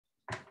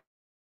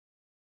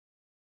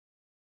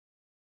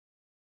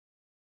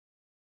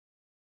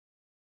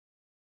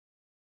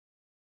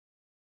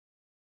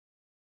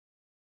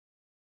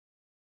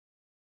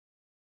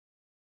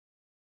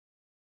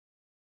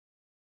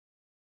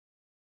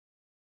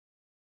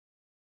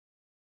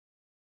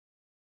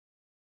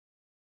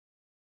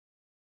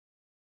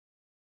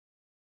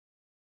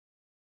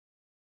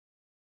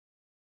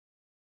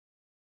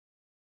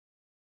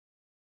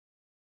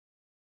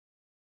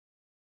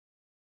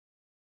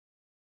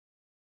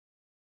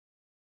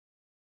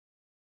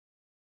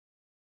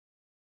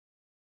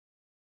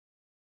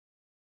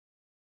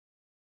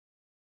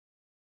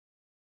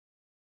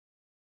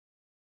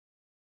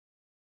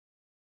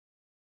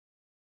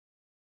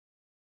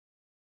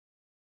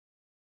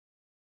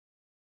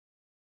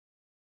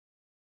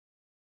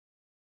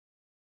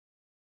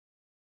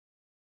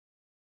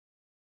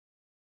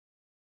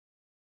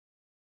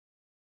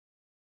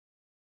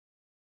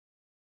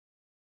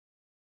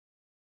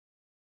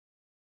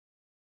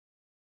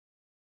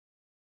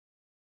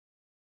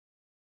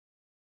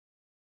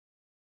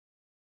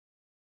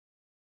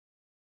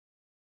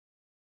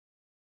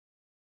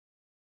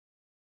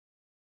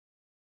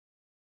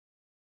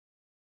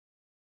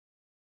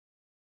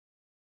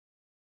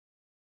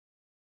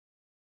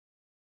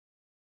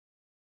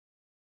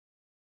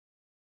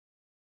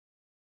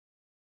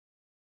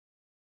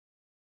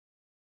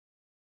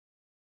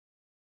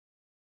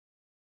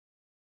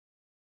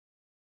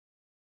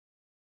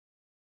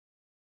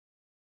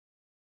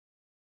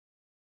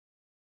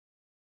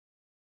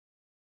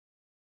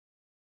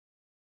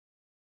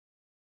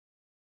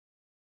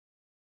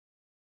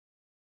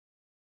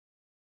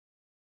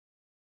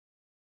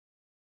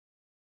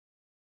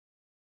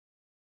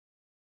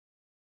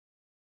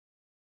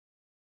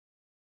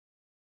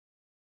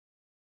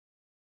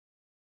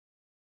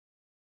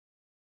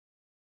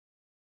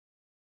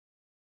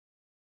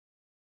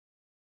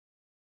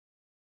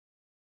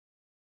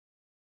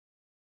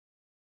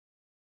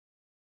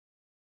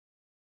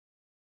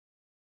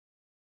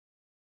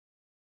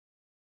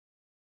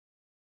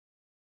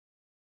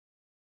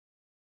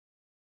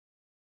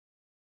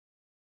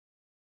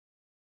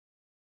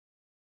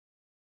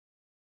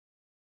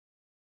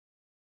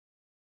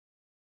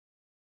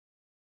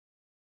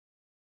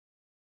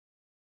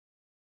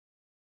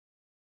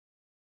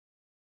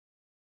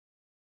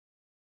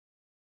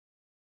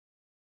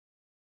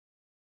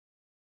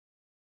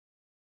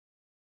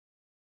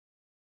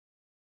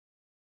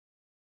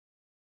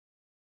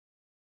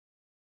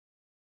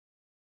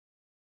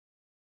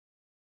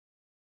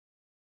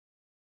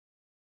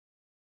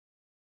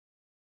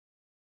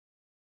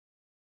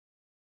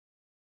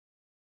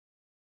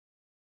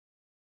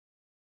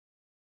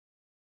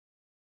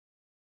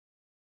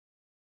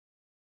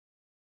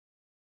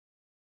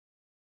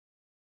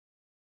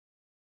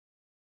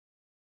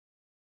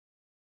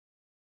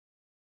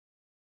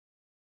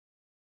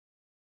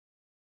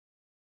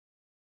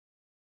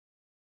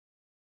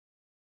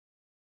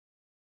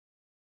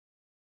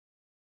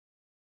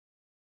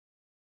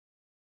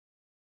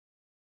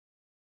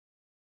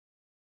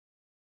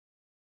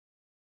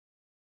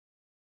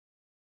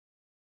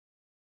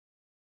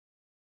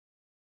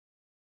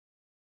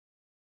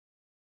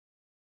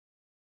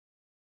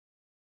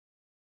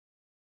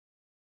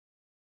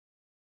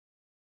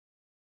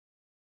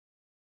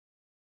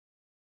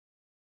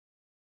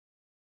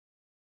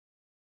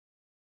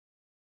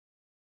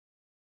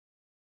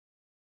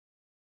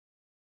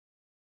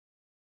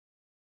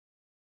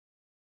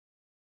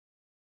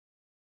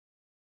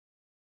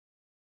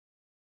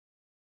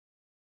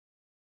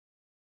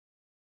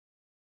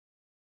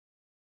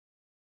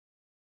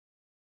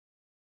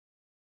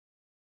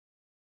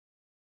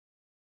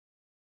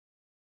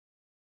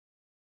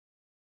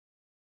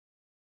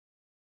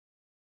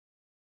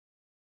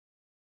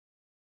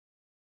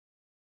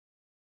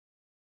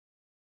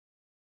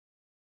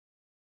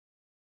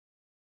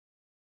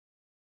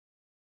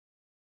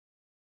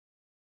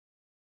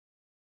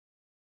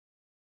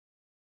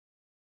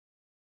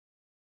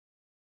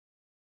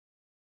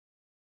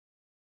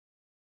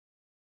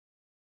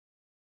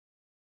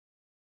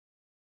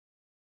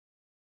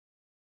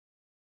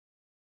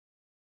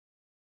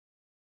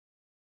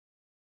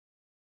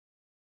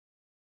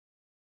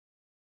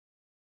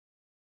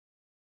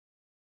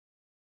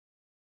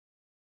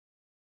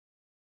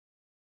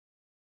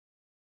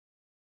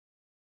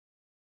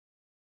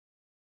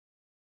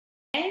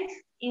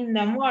 in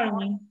the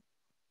morning.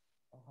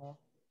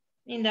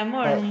 In the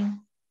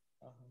morning.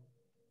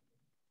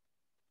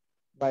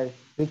 Vale,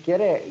 si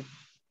quiere,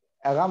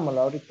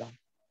 hagámoslo ahorita.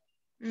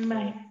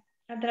 Vale,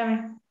 otra vez.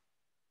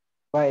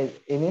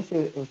 Vale,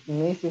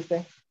 inicie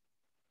usted.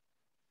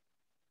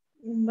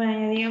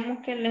 Vaya,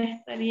 digamos que le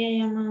estaría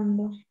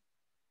llamando.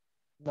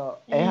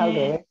 No, es al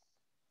revés.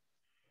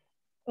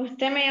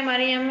 ¿Usted me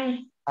llamaría a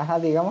mí? Ajá,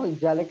 digamos,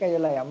 ya le cayó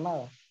la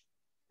llamada.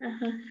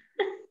 Ajá.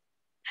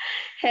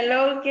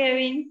 Hello,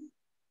 Kevin.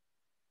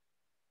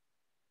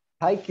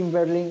 Hi,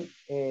 Kimberly.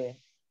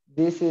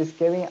 This is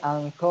Kevin.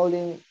 I'm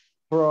calling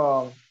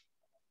from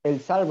El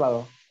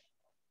Salvador.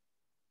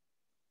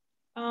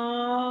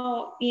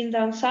 Oh, in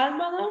El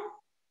Salvador?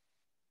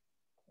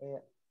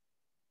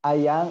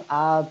 I am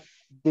at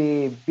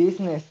the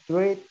business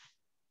street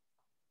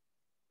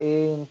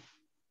in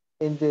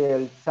the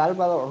El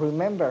Salvador,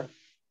 remember?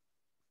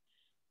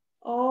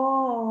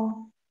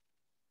 Oh,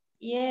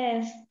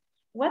 yes.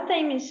 What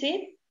time is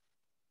it?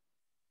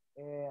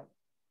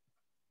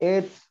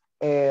 It's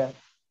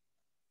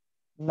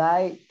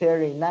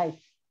 9:39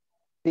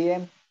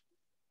 p.m.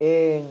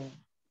 and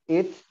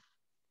it's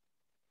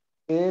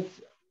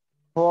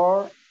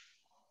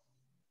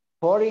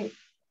 4:40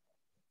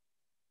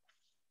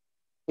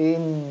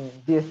 in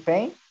the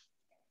Spain.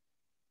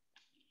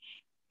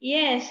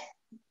 Yes,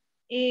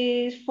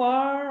 it's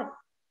for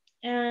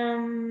I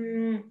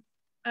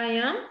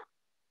am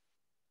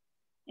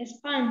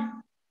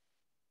Spain.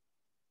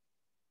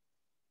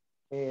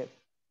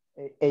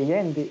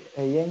 AM,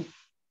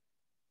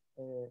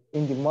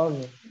 in the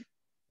morning.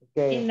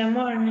 Okay. In the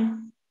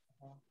morning.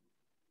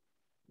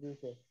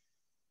 Dice,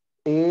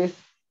 is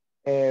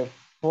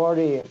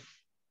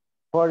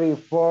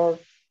 44.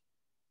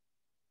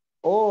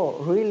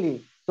 Oh,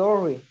 really?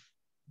 Sorry.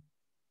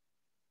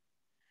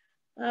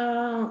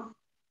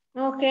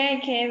 Okay,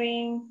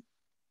 Kevin.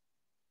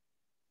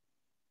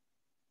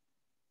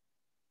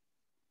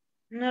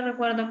 No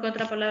recuerdo qué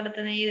otra palabra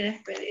tenía de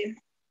despedir.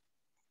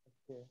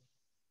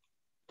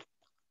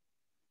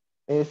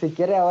 Si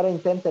quiere, ahora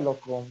inténtelo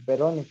con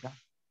Verónica.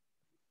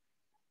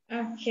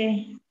 Ok.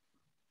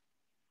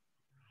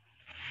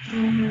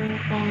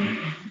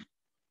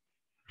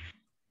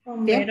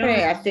 Con Siempre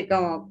Verónica. así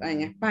como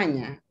en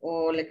España,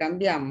 o le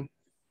cambiamos.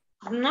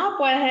 No,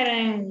 puede ser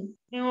en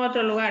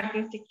otro lugar que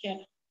usted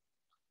quiera.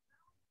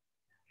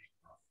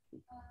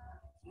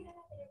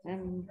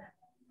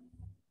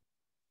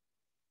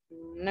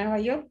 Nueva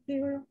York,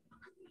 digo.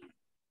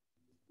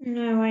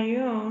 Nueva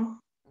York.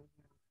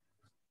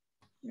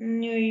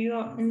 New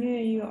York,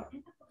 New York.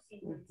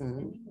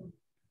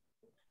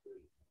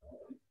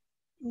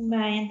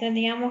 Vaya, entonces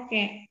digamos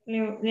que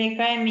le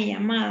cae mi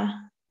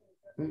llamada.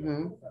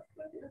 Vamos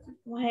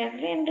a ver,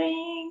 ring,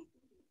 ring.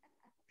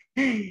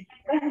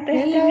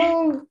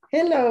 Hello,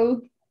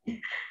 hello.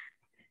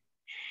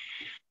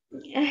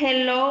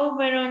 Hello,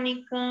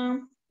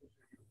 Verónica.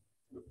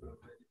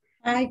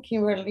 Hi,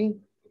 Kimberly.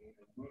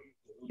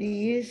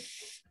 I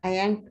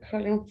am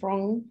calling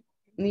from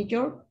New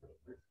York.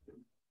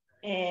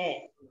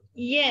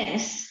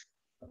 Yes.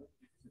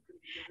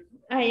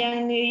 I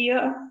am New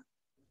York.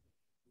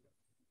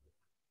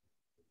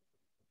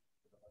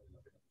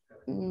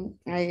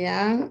 I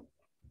am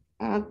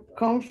at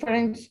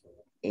conference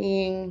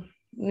in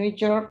New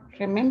York,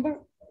 remember?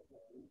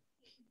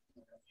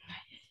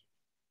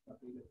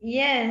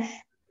 Yes.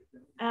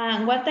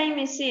 What time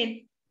is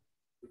it?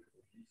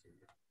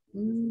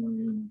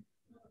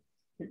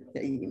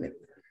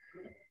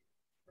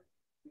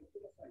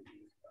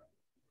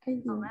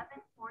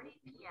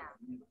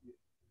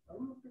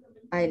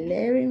 p.m.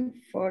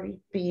 11:40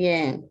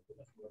 p.m.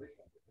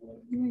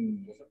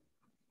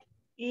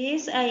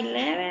 It's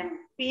 11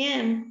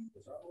 p.m.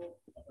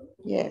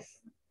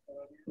 Yes.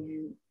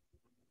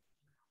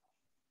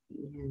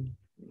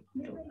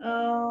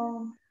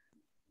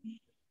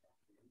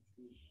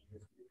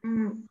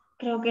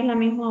 Creo que es la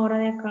misma hora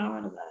de acá,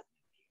 ¿verdad?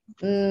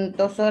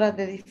 2 horas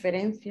de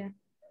diferencia.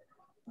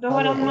 2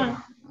 horas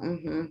más.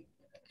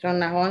 Son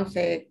las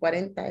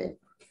 11:40.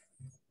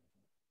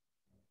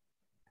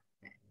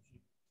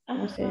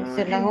 ¿Cómo se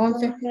dice las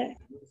 11?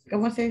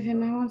 ¿Cómo se dice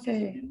las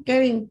 11?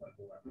 Kevin,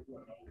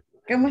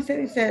 ¿cómo se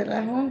dice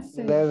las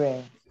 11?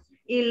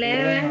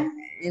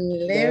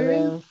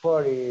 11:42.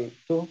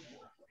 43.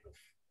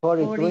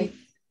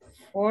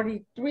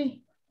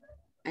 43.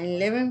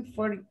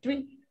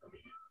 11:43.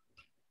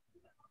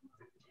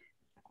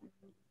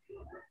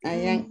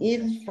 I am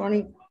eat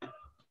 40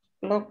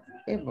 o'clock.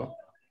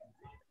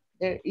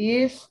 There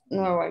is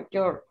New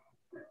York.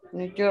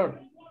 New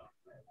York.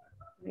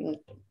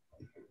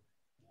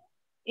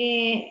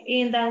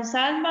 In El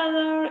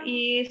Salvador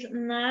is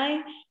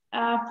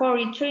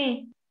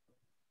 9:43.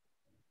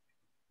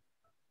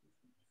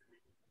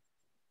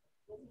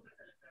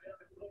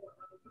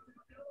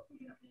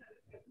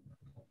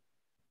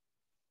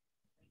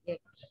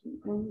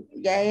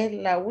 Ya es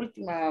la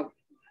última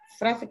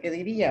frase que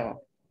diría.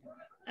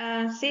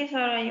 Sí,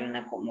 solo hay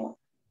una como.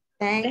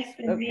 Thanks,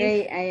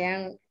 okay, I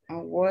am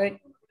at work.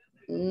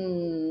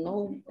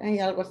 No, hay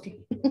algo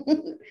así.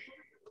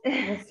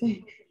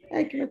 Sí.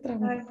 Ay, que me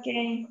trabo. Ok.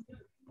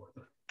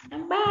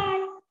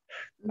 Bye.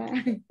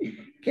 Bye.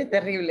 Qué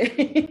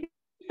terrible.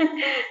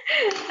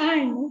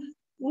 Ay, no.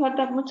 Me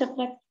falta mucha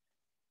práctica.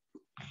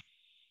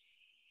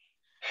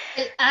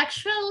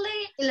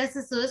 Actually, les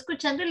estuve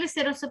escuchando y lo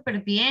hicieron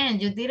súper bien.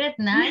 You did it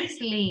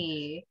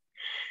nicely.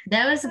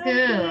 That was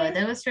good.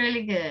 That was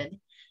really good.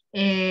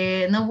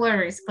 No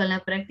worries, con la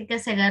práctica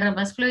se agarra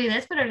más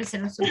fluidez, pero lo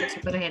hicieron súper,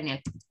 súper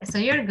genial. So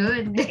you're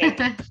good.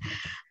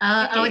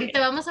 Ahorita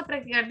vamos a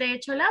practicar, de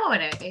hecho, la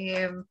hora.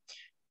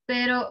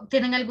 Pero,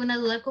 ¿tienen alguna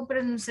duda con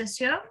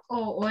pronunciación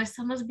o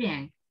estamos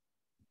bien?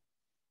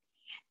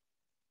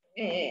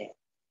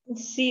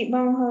 Sí,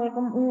 vamos a ver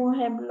como un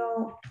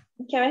ejemplo,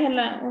 que a veces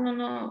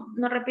uno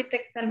no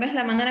repite tal vez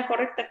la manera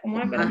correcta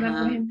como es,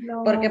 ¿verdad? Por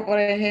ejemplo. Porque, por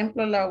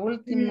ejemplo, la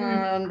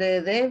última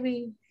donde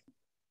Debbie,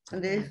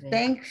 donde dice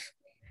thanks,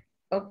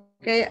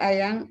 ok,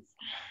 I am,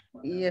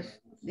 y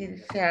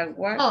dice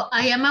agua. Oh,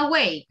 I am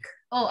awake.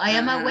 Oh, I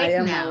am awake I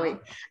am now.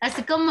 awake.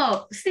 Así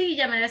como, sí,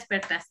 ya me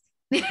despertaste.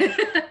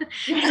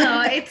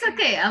 So, it's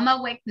okay, I'm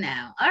awake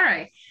now. All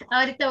right.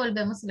 Ahorita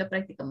volvemos y lo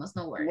practicamos,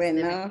 no worries.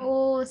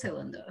 Bueno. Un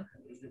segundo.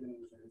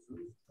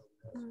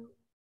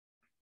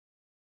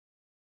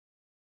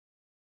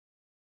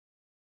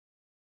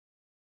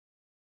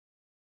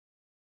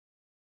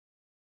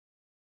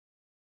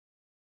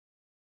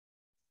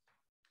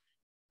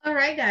 All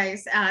right,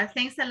 guys.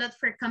 Thanks a lot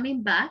for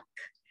coming back.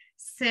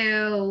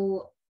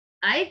 So,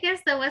 I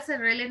guess that was a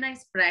really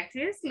nice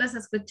practice. Los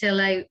escuché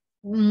like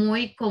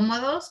muy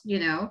cómodos, you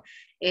know,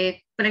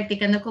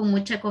 practicando con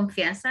mucha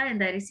confianza,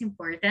 and that is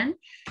important.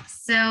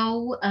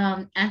 So,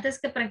 antes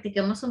que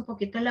practiquemos un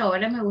poquito la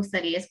hora, me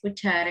gustaría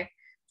escuchar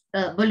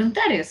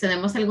voluntarios.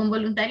 ¿Tenemos algún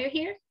voluntario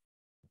here?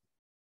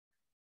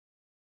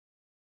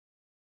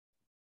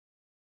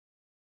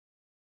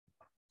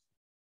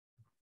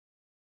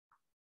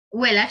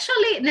 Well,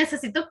 actually,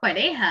 necesito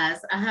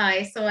parejas.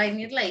 Ajá, so I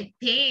need like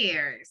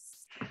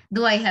pairs.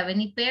 Do I have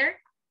any pair?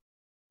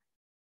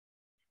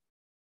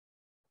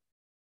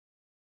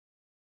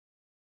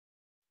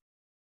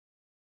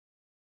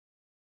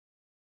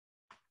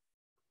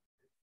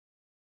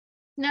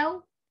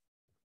 No?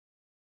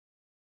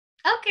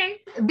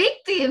 Okay,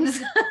 big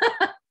teams.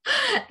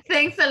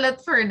 Thanks a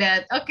lot for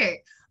that.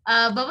 Okay,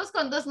 vamos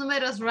con dos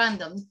números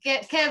random.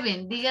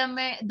 Kevin,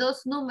 dígame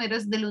dos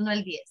números del 1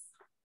 al 10.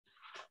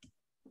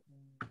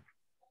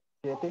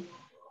 7.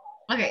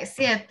 Ok,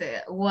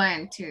 7.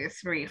 1, 2,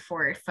 3,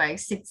 4, 5,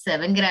 6,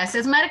 7.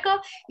 Gracias,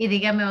 Marco. Y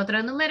dígame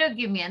otro número.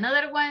 Give me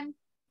another one.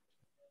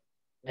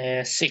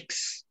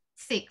 6.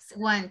 6.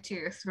 1,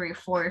 2, 3,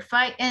 4,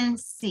 5, and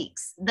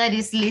 6. That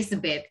is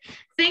Lisbeth.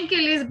 Thank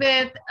you,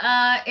 Lisbeth.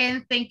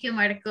 And thank you,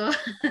 Marco.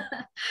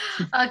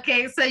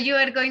 Okay, so you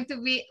are going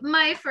to be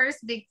my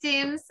first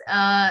victims.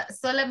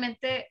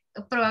 Probablemente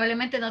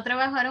no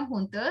trabajaron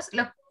juntos,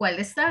 lo cual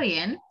está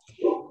bien.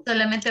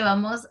 Solamente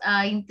vamos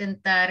a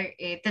intentar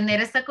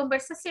tener esta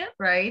conversación,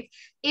 right?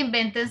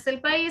 Invéntense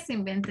el país,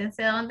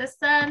 invéntense dónde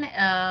están.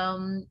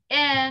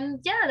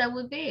 And yeah, that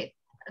would be it.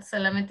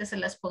 Solamente se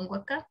las pongo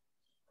acá.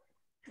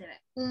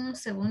 Un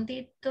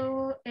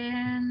segundito.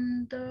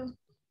 And,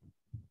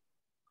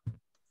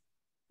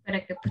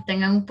 para que pues,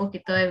 tengan un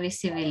poquito de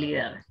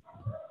visibilidad.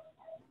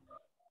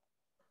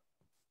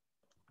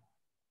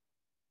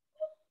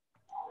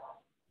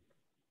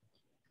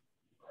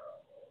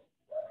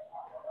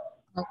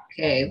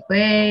 Okay,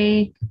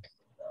 wait.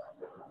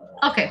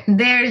 Okay,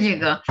 there you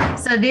go.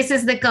 So this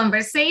is the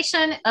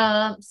conversation.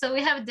 So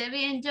we have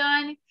Debbie and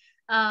John.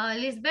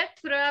 Lisbeth,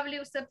 probably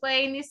usted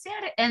puede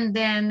iniciar, and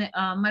then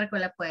Marco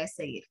la puede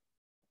seguir.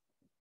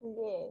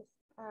 Yes.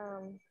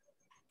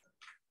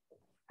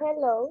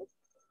 Hello.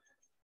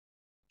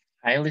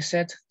 Hi,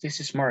 Lisette. This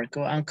is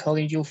Marco. I'm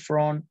calling you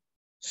from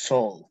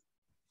Seoul.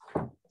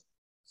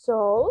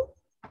 Seoul?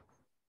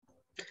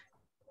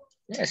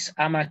 Yes,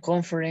 I'm at a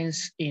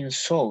conference in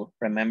Seoul,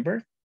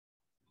 remember?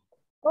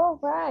 Oh,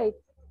 right.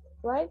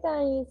 What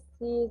time is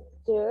it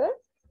there?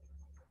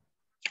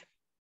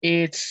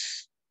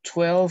 It's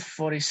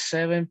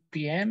 12:47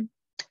 p.m.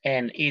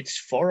 and it's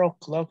 4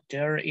 o'clock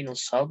there in El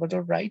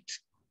Salvador, right?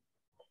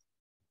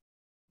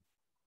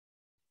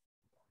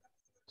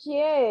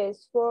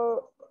 Yes,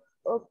 4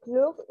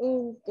 o'clock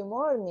in the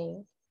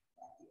morning.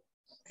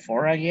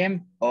 4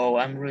 a.m.? Oh,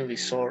 I'm really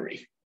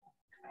sorry.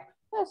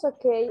 That's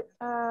okay.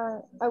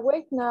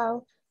 Awake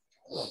now.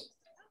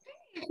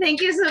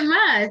 Thank you so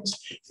much.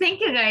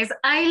 Thank you, guys.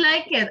 I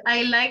like it.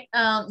 I like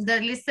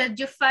that Lisette,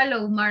 you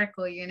follow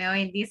Marco, you know,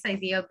 in this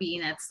idea of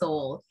being at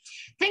Seoul.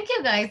 Thank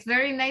you, guys.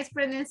 Very nice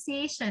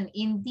pronunciation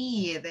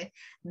indeed.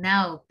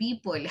 Now,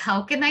 people,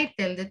 how can I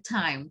tell the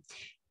time?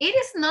 It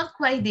is not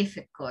quite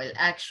difficult,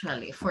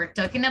 actually, for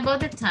talking about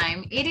the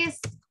time. It is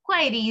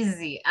quite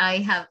easy, I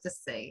have to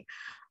say.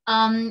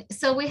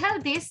 So we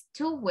have these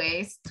two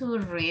ways to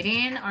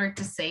reading or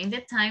to saying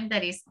the time,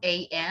 that is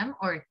AM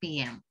or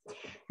PM.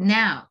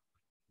 Now,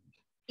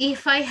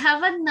 if I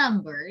have a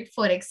number,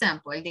 for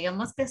example,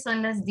 digamos que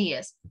son las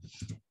 10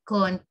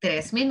 con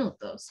 3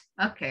 minutos.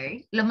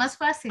 Ok. Lo más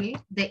fácil,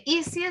 the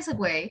easiest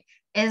way,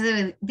 es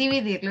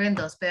dividirlo en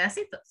 2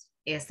 pedacitos.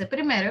 Este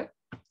primero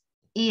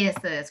y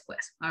este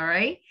después. All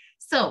right.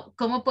 So,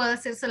 ¿cómo puedo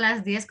hacer son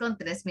las 10 con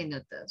 3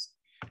 minutos?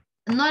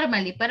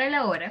 Normally para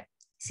la hora,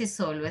 si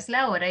solo es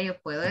la hora, yo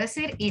puedo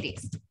decir it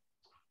is.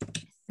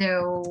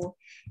 So,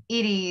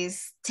 it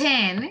is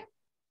 10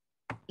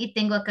 y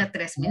tengo acá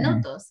 3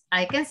 minutos.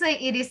 I can say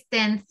it is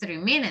 10, 3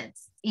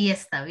 minutes y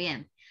está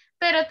bien.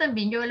 Pero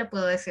también yo lo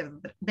puedo decir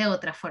de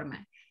otra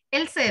forma.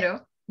 El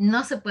 0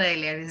 no se puede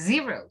leer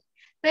 0,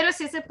 pero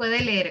sí se puede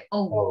leer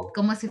O,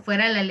 como si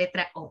fuera la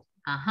letra O.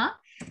 Ajá.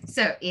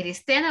 So, it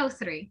is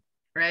 10:03,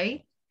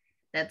 right?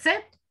 That's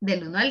it.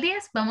 Del 1 al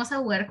 10 vamos a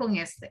jugar con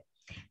este.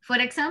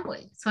 For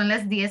example, son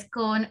las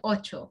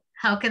 10:08.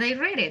 How can I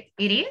read it?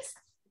 It is?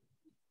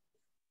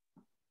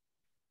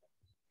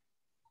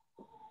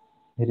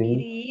 It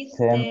is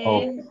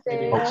 10:08.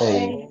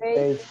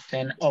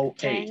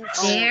 10:08.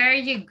 There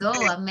you go.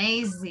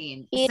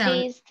 Amazing. It So,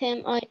 is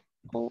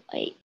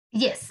 10:08.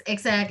 yes,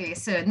 exactly.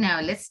 So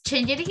now let's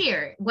change it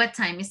here. What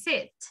time is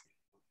it?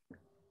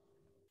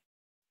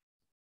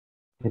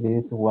 It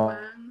is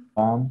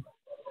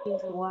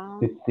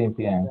 1:15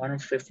 p.m.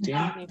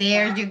 1:15.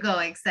 There you go,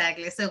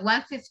 exactly. So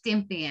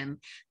 1:15 p.m.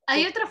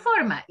 ¿Hay otra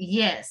forma?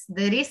 Yes,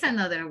 there is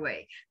another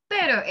way.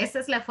 Pero esa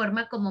es la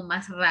forma como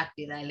más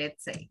rápida,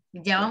 let's say.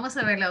 Ya vamos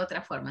a ver la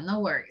otra forma, no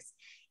worries.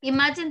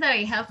 Imagine that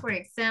I have, for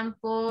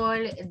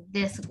example,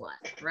 this one,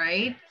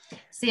 right?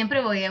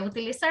 Siempre voy a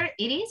utilizar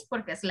it is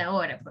porque es la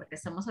hora, porque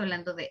estamos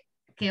hablando de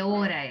qué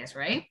hora es,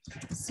 right?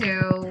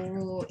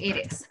 So, it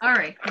is. All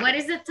right, what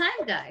is the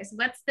time, guys?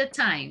 What's the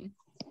time?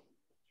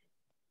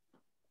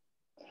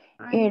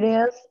 It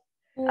is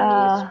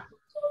half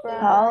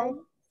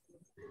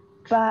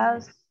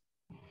past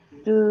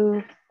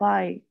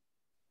 5.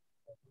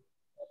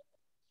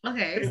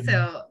 Okay,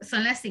 so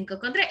son las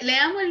 5:03.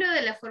 Leámoslo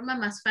de la forma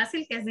más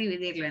fácil, que es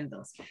dividirlo en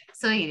 2.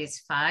 So it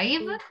is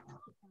 5.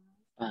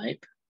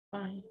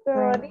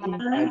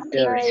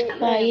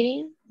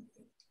 5:30.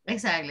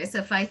 Exactly,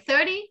 so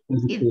 5:30.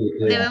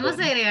 Debemos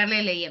de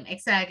agregarle el AM,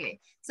 exactly.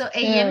 So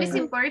AM is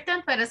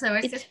important para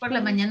saber si es por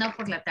la mañana o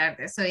por la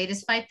tarde. So it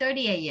is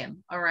 5:30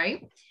 AM, all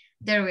right?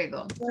 There we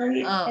go.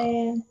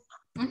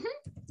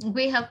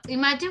 We have,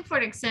 imagine,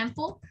 for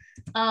example,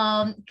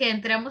 que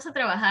entramos a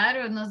trabajar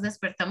o nos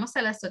despertamos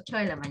a las 8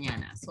 de la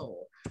mañana.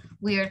 So,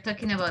 we are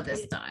talking about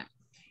this time.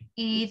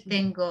 Y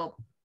tengo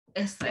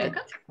esto de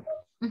acá.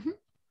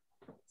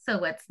 So,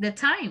 what's the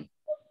time?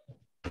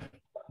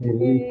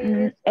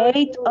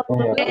 8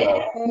 o'clock.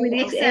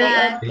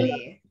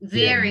 Exactly.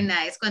 Very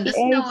nice. Cuando es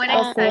una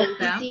hora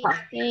exacta.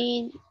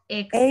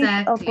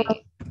 Exactly.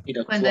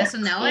 Cuando es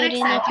una hora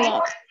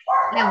exacta.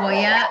 Le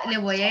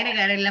voy a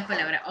agregar la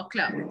palabra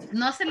o'clock.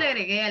 No se le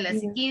agregué a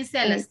las 15,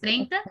 a las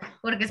 30,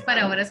 porque es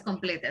para horas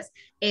completas.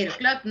 8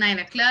 o'clock,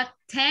 9 o'clock,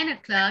 10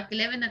 o'clock,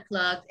 11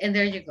 o'clock, and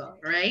there you go,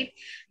 right?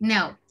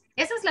 Now,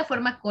 esa es la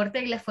forma corta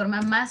y la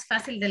forma más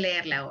fácil de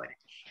leer la hora.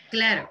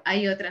 Claro,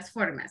 hay otras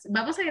formas.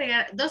 Vamos a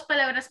agregar 2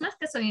 palabras más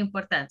que son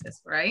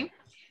importantes, right?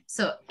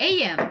 So,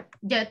 AM,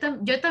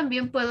 yo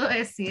también puedo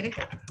decir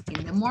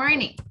in the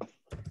morning.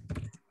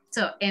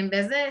 So, en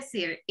vez de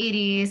decir it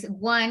is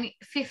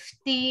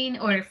 1:15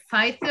 or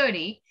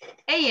 5:30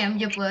 AM,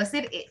 yo puedo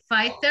decir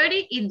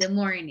 5:30 in the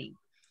morning.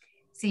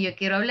 Si yo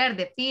quiero hablar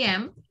de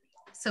PM,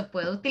 so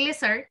puedo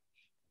utilizar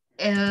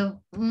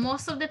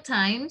most of the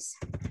times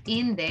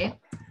in the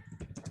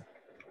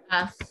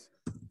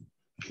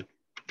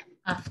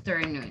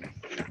afternoon.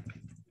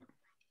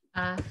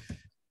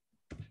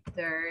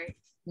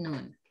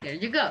 Afternoon. There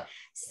you go.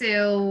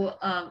 So,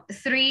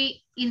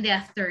 3 in the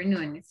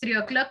afternoon, 3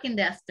 o'clock in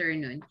the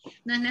afternoon.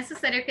 No es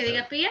necesario que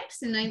diga PM,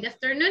 sino in the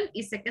afternoon,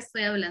 y sé que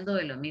estoy hablando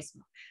de lo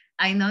mismo.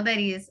 I know that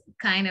is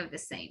kind of the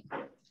same.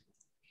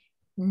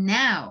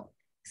 Now,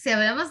 si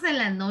hablamos de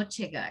la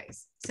noche,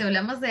 guys, si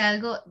hablamos de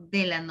algo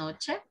de la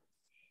noche,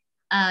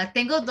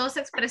 tengo 2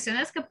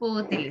 expresiones que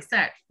puedo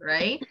utilizar,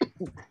 right?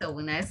 So,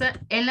 una es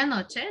en la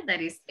noche,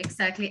 that is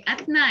exactly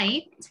at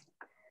night,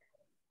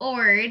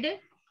 or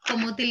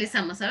como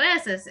utilizamos a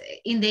veces,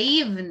 in the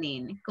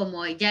evening,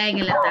 como ya en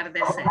el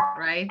atardecer,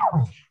 right?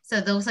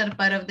 So those are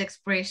part of the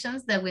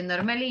expressions that we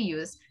normally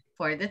use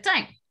for the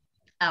time.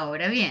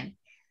 Ahora bien,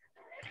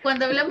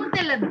 cuando hablamos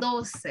de las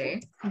 12,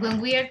 when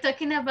we are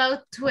talking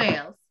about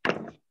 12,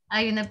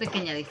 hay una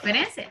pequeña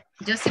diferencia.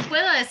 Yo sí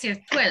puedo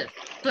decir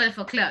 12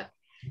 o'clock,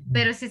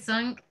 pero si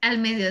son al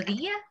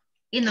mediodía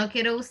y no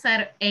quiero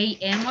usar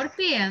AM or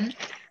PM,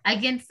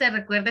 ¿alguien se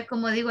recuerda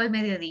cómo digo al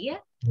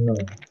mediodía? No.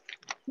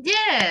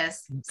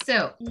 Yes,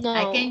 so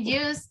I can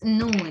use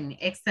noon,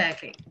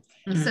 exactly.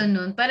 So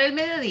noon para el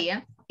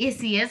mediodía, y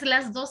si es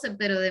las 12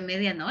 pero de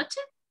medianoche.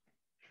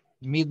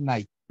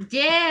 Midnight.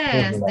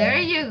 Yes,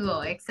 there you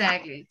go,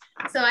 exactly.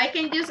 So I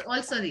can use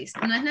also this.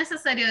 No es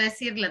necesario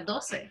decir las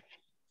 12.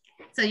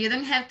 So you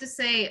don't have to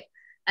say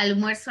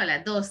almuerzo a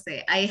las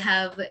 12. I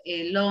have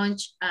a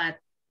lunch at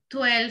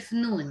 12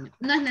 noon.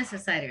 No es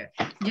necesario.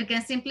 You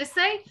can simply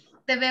say,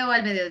 te veo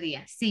al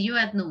mediodía. See you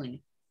at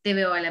noon. te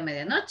veo a la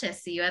medianoche,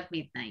 see you at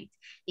midnight.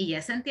 Y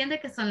ya se entiende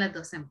que son las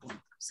 12 en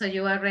punto. So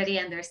you already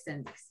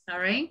understand this, all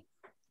right?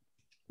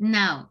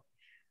 Now,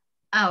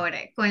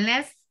 ahora, con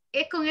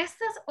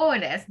estas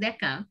horas de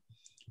acá,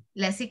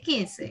 las y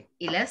 15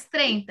 y las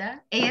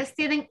 30, ellas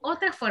tienen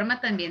otra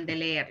forma también de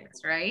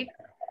leerlas, right?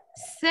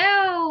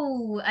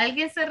 So,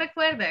 ¿alguien se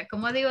recuerda?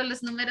 ¿Cómo digo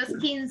los números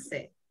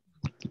 15?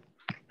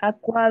 A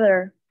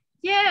quarter.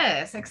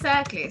 Yes,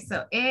 exactly.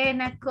 So,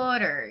 in a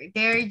quarter.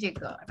 There you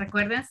go.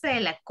 Recuérdense de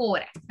la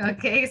cora.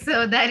 Okay,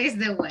 so that is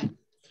the one.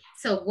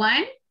 So,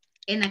 1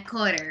 in a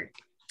quarter,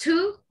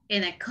 2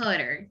 in a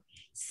quarter,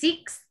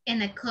 6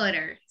 in a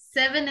quarter,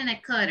 7 in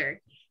a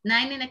quarter,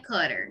 9 in a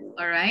quarter.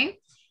 All right?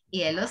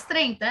 Y de los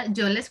 30,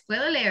 yo les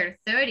puedo leer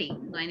 30.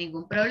 No hay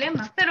ningún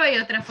problema. Pero hay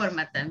otra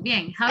forma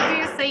también. How do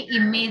you say y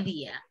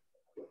media?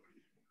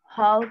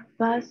 Half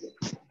past.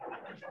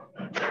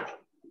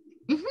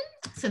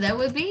 So that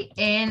would be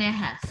and a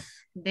half.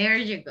 There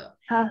you go.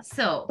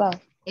 So,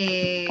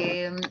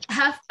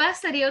 half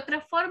past sería otra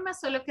forma,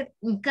 solo que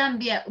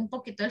cambia un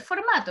poquito el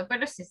formato,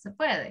 pero sí se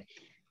puede.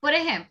 Por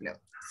ejemplo,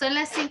 son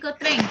las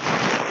 5:30.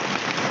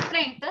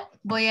 30,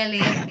 voy a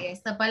leer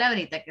esta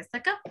palabrita que está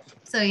acá.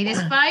 So it is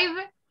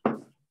 5.5.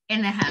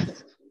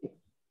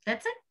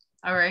 That's it.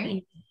 All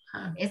right.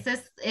 Eso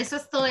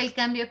es todo el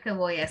cambio que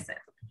voy a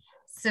hacer.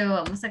 So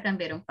vamos a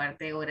cambiar un par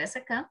de horas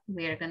acá.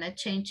 We are going to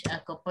change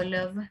a couple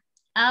of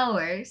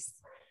hours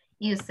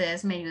y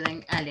ustedes me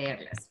ayuden a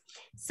leerlas.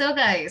 So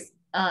guys,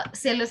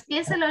 si a los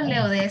 15 los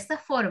leo de esta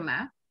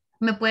forma,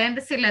 ¿me pueden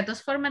decir las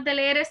dos formas de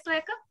leer esto de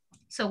acá?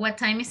 So what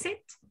time is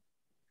it?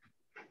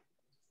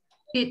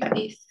 It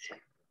is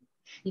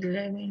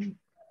 11.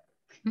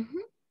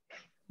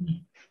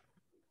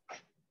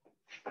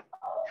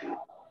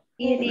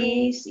 It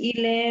is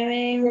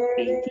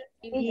 11:50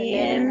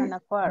 p.m.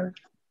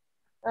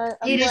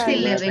 It is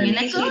 11 and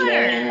a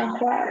quarter.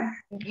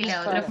 ¿Y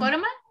la otra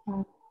forma?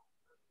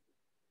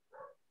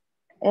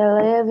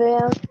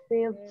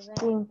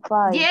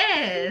 11:55.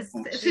 Yes,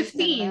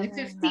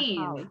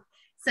 15.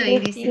 So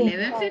it is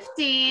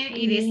 11:15,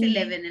 it is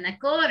 11 and a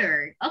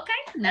quarter.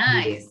 Okay,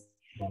 nice.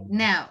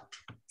 Now,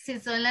 si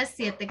son las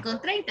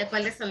 7:30,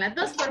 ¿cuáles son las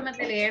dos formas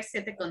de leer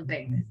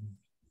 7:30?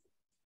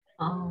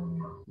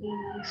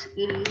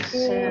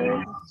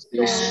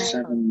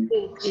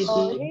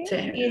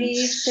 It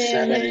is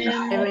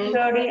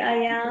 7:30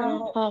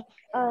 a.m.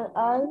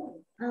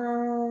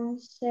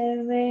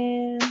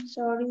 7:30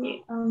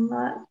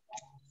 a.m.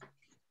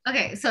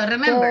 Ok, so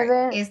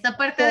remember, esta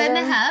parte de and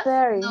a half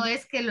no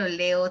es que lo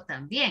leo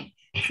también,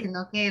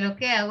 sino que lo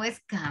que hago es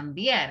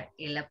cambiar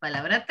en la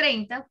palabra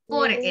 30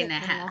 por and a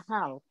half.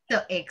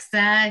 So,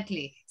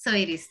 exactly. So,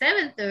 it is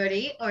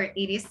 7:30 or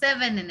it is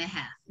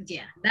 7.5.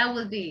 Yeah, that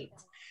would be it.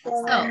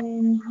 So,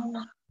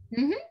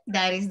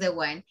 that is the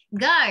one.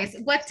 Guys,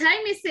 what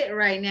time is it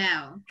right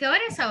now? ¿Qué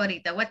hora es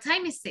ahorita? What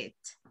time is it?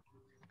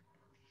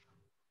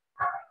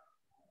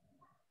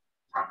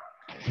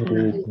 It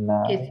is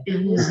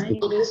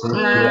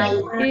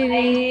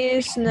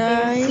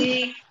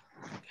 9.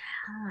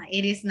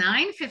 It is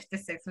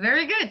 9:56.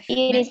 Very good.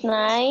 It is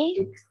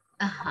 9.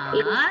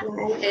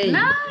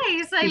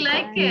 Nice, I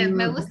like it.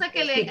 Me gusta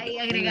que le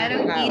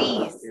agregaron it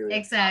is.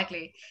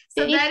 Exactly.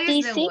 So that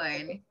is the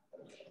one.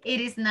 It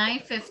is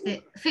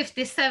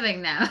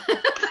 9:57 now.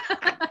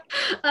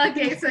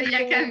 Okay, so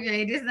ya cambió.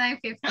 It is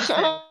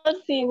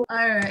 9:57.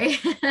 All right.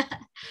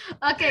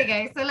 Okay,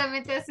 guys,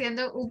 solamente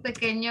haciendo un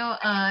pequeño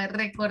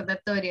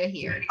recordatorio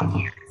here.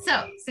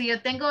 So, si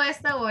yo tengo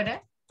esta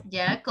hora,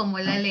 ya, ¿cómo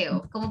la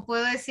leo? ¿Cómo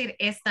puedo decir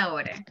esta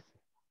hora?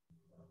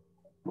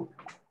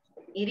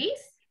 It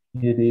is?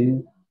 It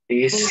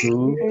is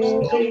 2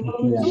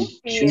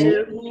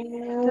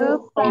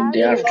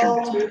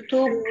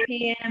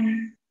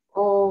 p.m.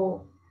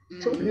 or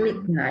to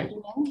midnight.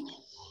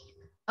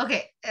 Ok,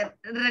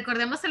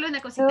 recordemos solo una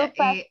cosita.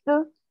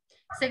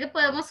 Sé que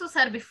podemos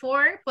usar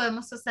before,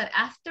 podemos usar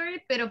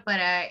after, pero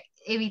para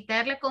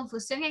evitar la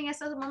confusión en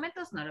estos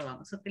momentos no lo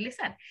vamos a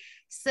utilizar.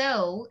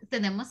 So,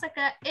 tenemos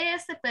acá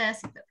este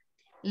pedacito.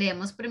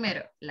 Leemos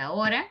primero la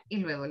hora y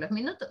luego los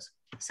minutos.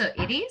 So,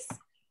 it is...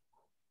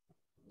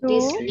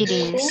 It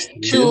is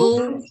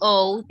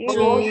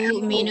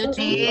 2:02 minutes.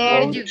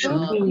 There you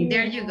go.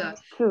 There you go.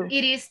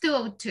 It is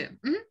 2:02.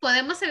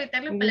 Podemos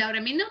evitar la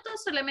palabra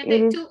minutos,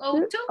 solamente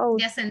 2:02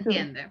 ya se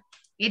entiende.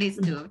 It is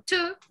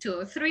 2:02,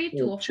 2:03,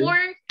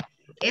 2:04.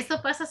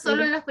 Esto pasa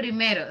solo en los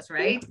primeros,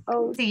 right?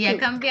 Si ya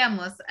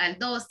cambiamos al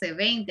 12,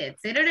 20,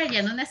 etcétera,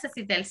 ya no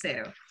necesita el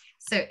 0.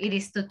 So it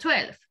is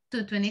 2:12,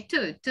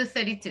 2:22,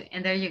 2:32,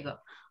 and there you go.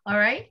 All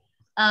right?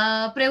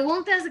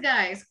 Preguntas,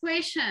 guys.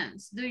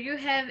 Questions. Do you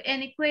have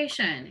any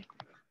question?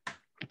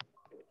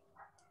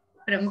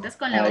 Preguntas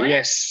con la hora.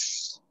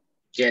 Yes.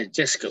 Yeah,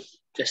 just go.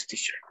 Just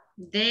teacher.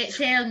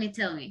 Tell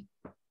me.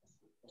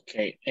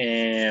 Okay.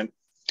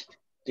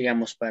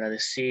 Digamos, para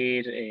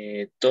decir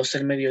 12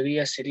 del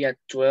mediodía sería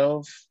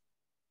 12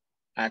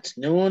 at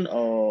noon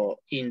o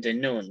in the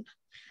noon.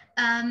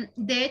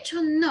 De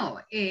hecho, no.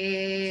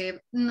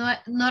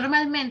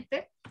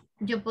 Normalmente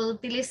yo puedo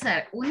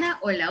utilizar una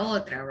o la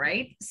otra,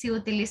 right? Si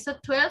utilizo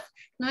 12,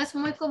 no es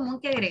muy común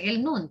que agregue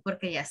el noon,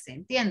 porque ya se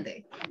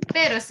entiende.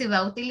 Pero si va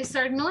a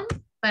utilizar noon,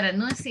 para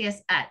noon sí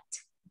es at.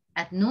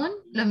 At noon,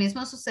 lo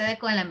mismo sucede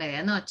con la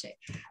medianoche.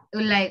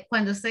 Like,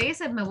 cuando usted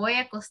dice, me voy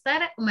a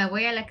acostar, me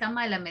voy a la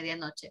cama a la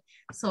medianoche.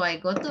 So I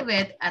go to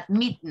bed at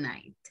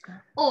midnight.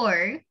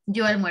 Or,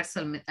 yo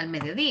almuerzo al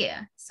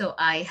mediodía. So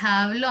I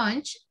have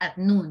lunch at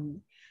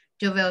noon.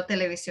 Yo veo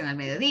televisión al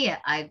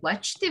mediodía. I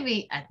watch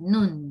TV at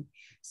noon.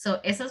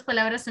 So, esas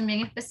palabras son bien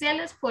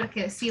especiales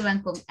porque sí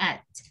van con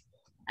at.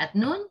 At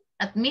noon,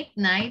 at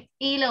midnight.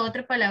 Y la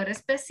otra palabra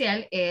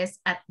especial es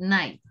at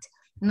night.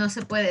 No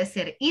se puede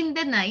decir in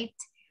the night,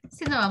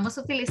 sino vamos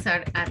a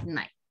utilizar at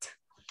night.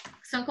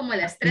 Son como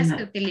las tres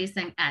que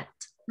utilizan at.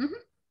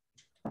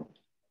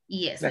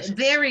 Yes, Gracias.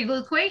 very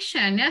good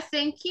question. Yeah,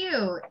 thank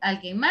you.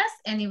 ¿Alguien más?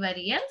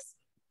 Anybody else?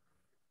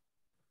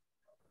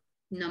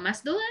 ¿No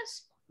más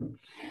dudas?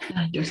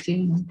 Yo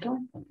sí, un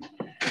montón.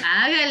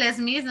 Hágales,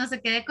 Miss, no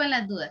se quede con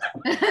las dudas.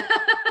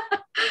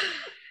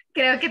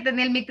 Creo que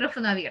tenía el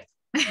micrófono abierto.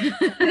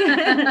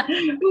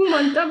 Un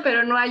montón,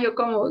 pero no hay yo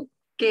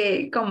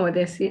como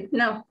decir,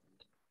 no.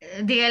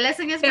 Dígales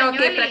en español.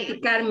 Tengo que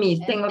practicar,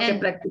 Miss, tengo que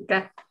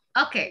practicar.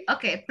 Ok,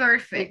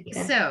 perfect.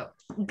 Okay. So,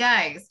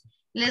 guys,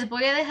 les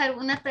voy a dejar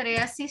una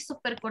tarea así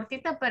súper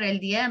cortita para el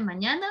día de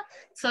mañana.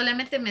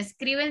 Solamente me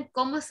escriben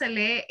cómo se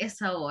lee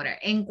esa hora,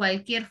 en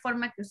cualquier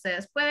forma que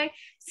ustedes puedan.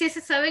 Si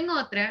se saben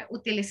otra,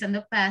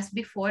 utilizando past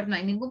before, no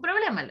hay ningún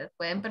problema, lo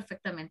pueden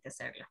perfectamente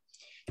hacerlo.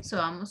 So,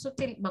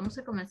 vamos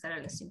a comenzar a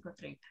las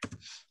 5:30.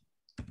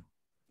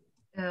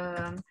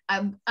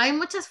 Hay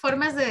muchas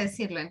formas de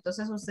decirlo,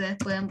 entonces ustedes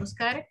pueden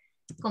buscar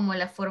como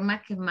la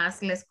forma que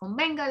más les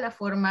convenga, la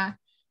forma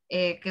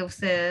que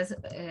ustedes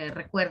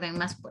recuerden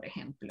más, por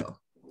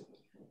ejemplo.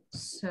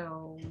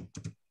 So,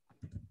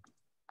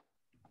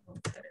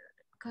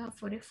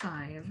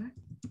 45.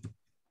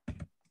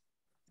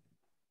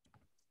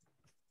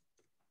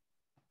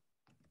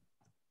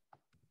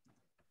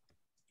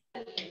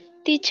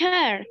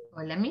 Teacher.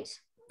 Hola,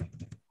 Miss.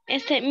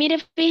 Mire,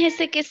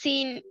 fíjese que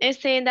si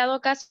en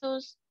dado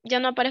casos ya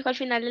no aparezco al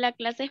final de la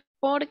clase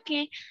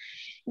porque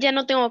ya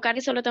no tengo carga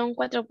y solo tengo un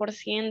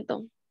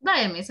 4%.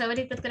 Vaya, Miss,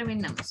 ahorita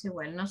terminamos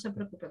igual, no se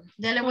preocupen.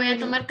 Ya le voy a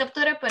tomar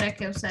captura para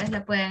que ustedes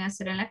la puedan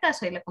hacer en la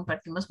casa y la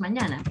compartimos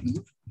mañana.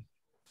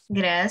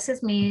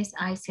 Gracias, Miss.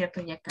 Ay, cierto,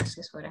 ya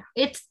casi es hora.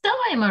 It's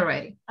time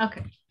already.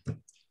 Okay.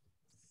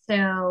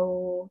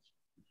 So,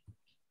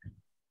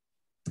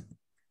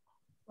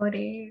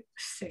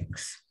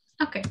 46.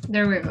 Okay,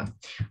 there we go.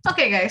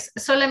 Okay, guys,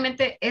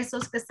 solamente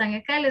esos que están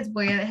acá les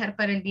voy a dejar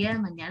para el día de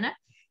mañana.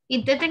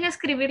 Intenten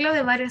escribirlo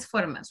de varias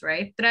formas,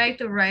 right? Try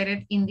to write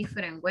it in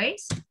different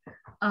ways.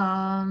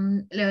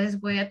 Les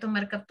voy a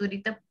tomar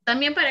capturita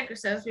también para que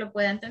ustedes lo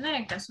puedan tener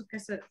en caso que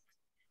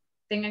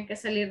tengan que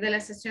salir de la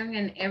sesión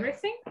en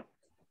everything.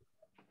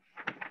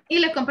 Y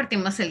lo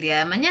compartimos el día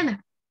de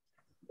mañana.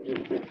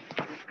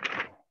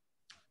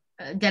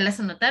 ¿Ya las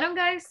anotaron,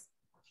 guys?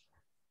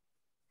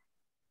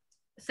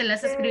 Se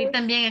las escribí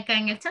también acá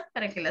en el chat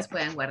para que las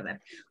puedan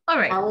guardar. All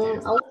right.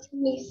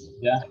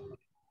 Yeah.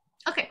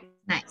 Okay,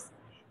 nice.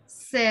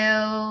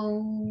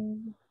 So,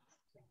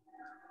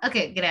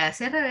 okay,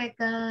 gracias,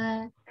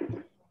 Rebeca.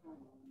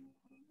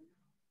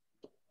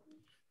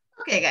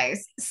 Okay,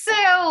 guys.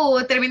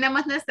 So,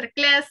 terminamos nuestra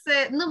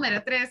clase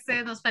número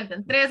 13. Nos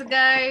faltan 3,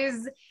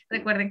 guys.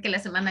 Recuerden que la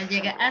semana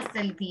llega hasta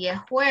el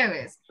día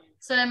jueves.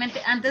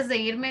 Solamente antes de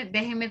irme,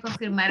 déjenme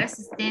confirmar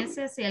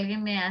asistencia si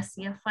alguien me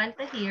hacía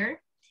falta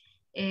here.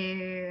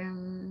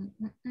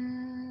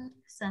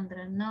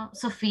 Sandra, no.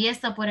 Sofía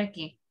está por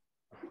aquí.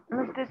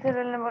 No te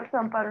cerré el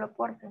San Pablo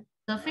Porte.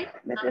 ¿Sofía?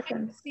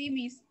 Sí,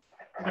 Miss.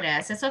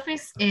 Gracias, Sofía.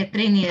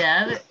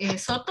 Trinidad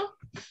Soto.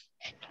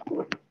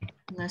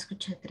 No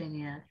escuché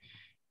Trinidad.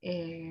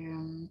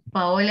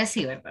 Paola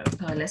sí, ¿verdad?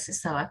 Paola sí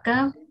estaba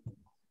acá.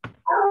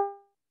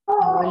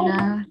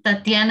 Hola.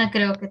 Tatiana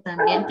creo que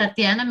también.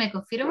 Tatiana, ¿me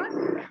confirma?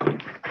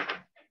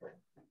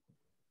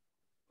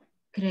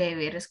 Creo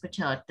haber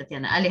escuchado a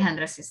Tatiana.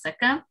 Alejandra sí está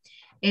acá.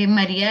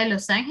 María de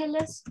Los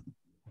Ángeles.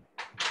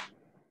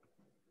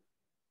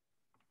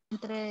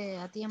 Entré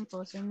a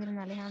tiempo, soy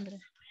Mirna Alejandra.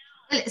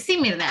 Sí,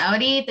 Mirna,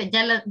 ahorita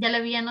ya la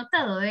había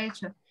anotado, de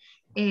hecho.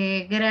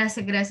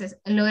 Gracias.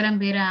 Logran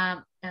ver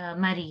a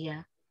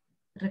María.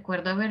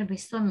 Recuerdo haber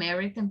visto a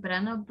Mary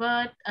temprano,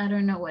 but I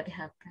don't know what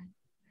happened.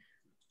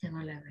 Ya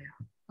no la veo.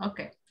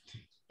 Ok.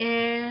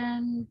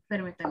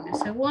 Permítanme un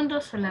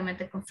segundo,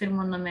 solamente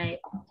confirmo no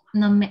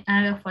me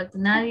haga falta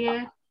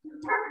nadie.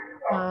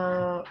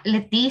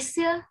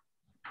 Leticia.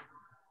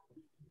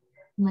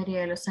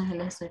 María de Los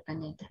Ángeles, estoy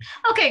pendiente.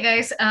 Ok,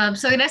 guys,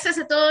 so gracias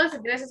a todos,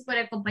 gracias por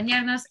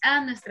acompañarnos a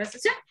nuestra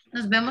sesión.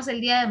 Nos vemos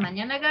el día de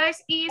mañana,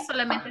 guys, y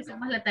solamente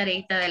hacemos la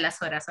tareita de las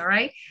horas, all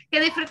right? Que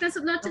disfruten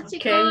sus noches,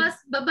 chicos.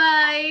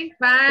 Bye-bye.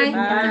 Bye.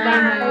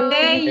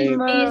 Bye.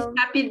 Miss,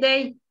 happy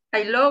day.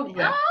 I love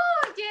you.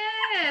 Oh,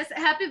 yes.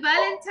 Happy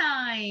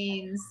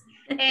Valentine's.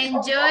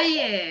 Enjoy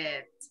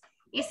it.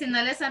 Y si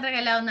no les han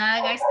regalado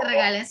nada, guys,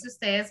 regálense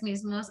ustedes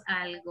mismos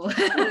algo.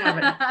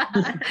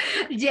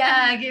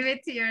 Yeah, give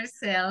it to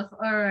yourself.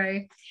 All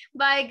right.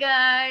 Bye,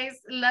 guys.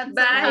 Lots of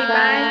Bye,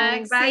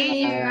 hugs. bye,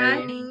 See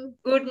bye. you.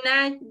 Good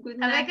night. Good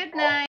night. Have a good night.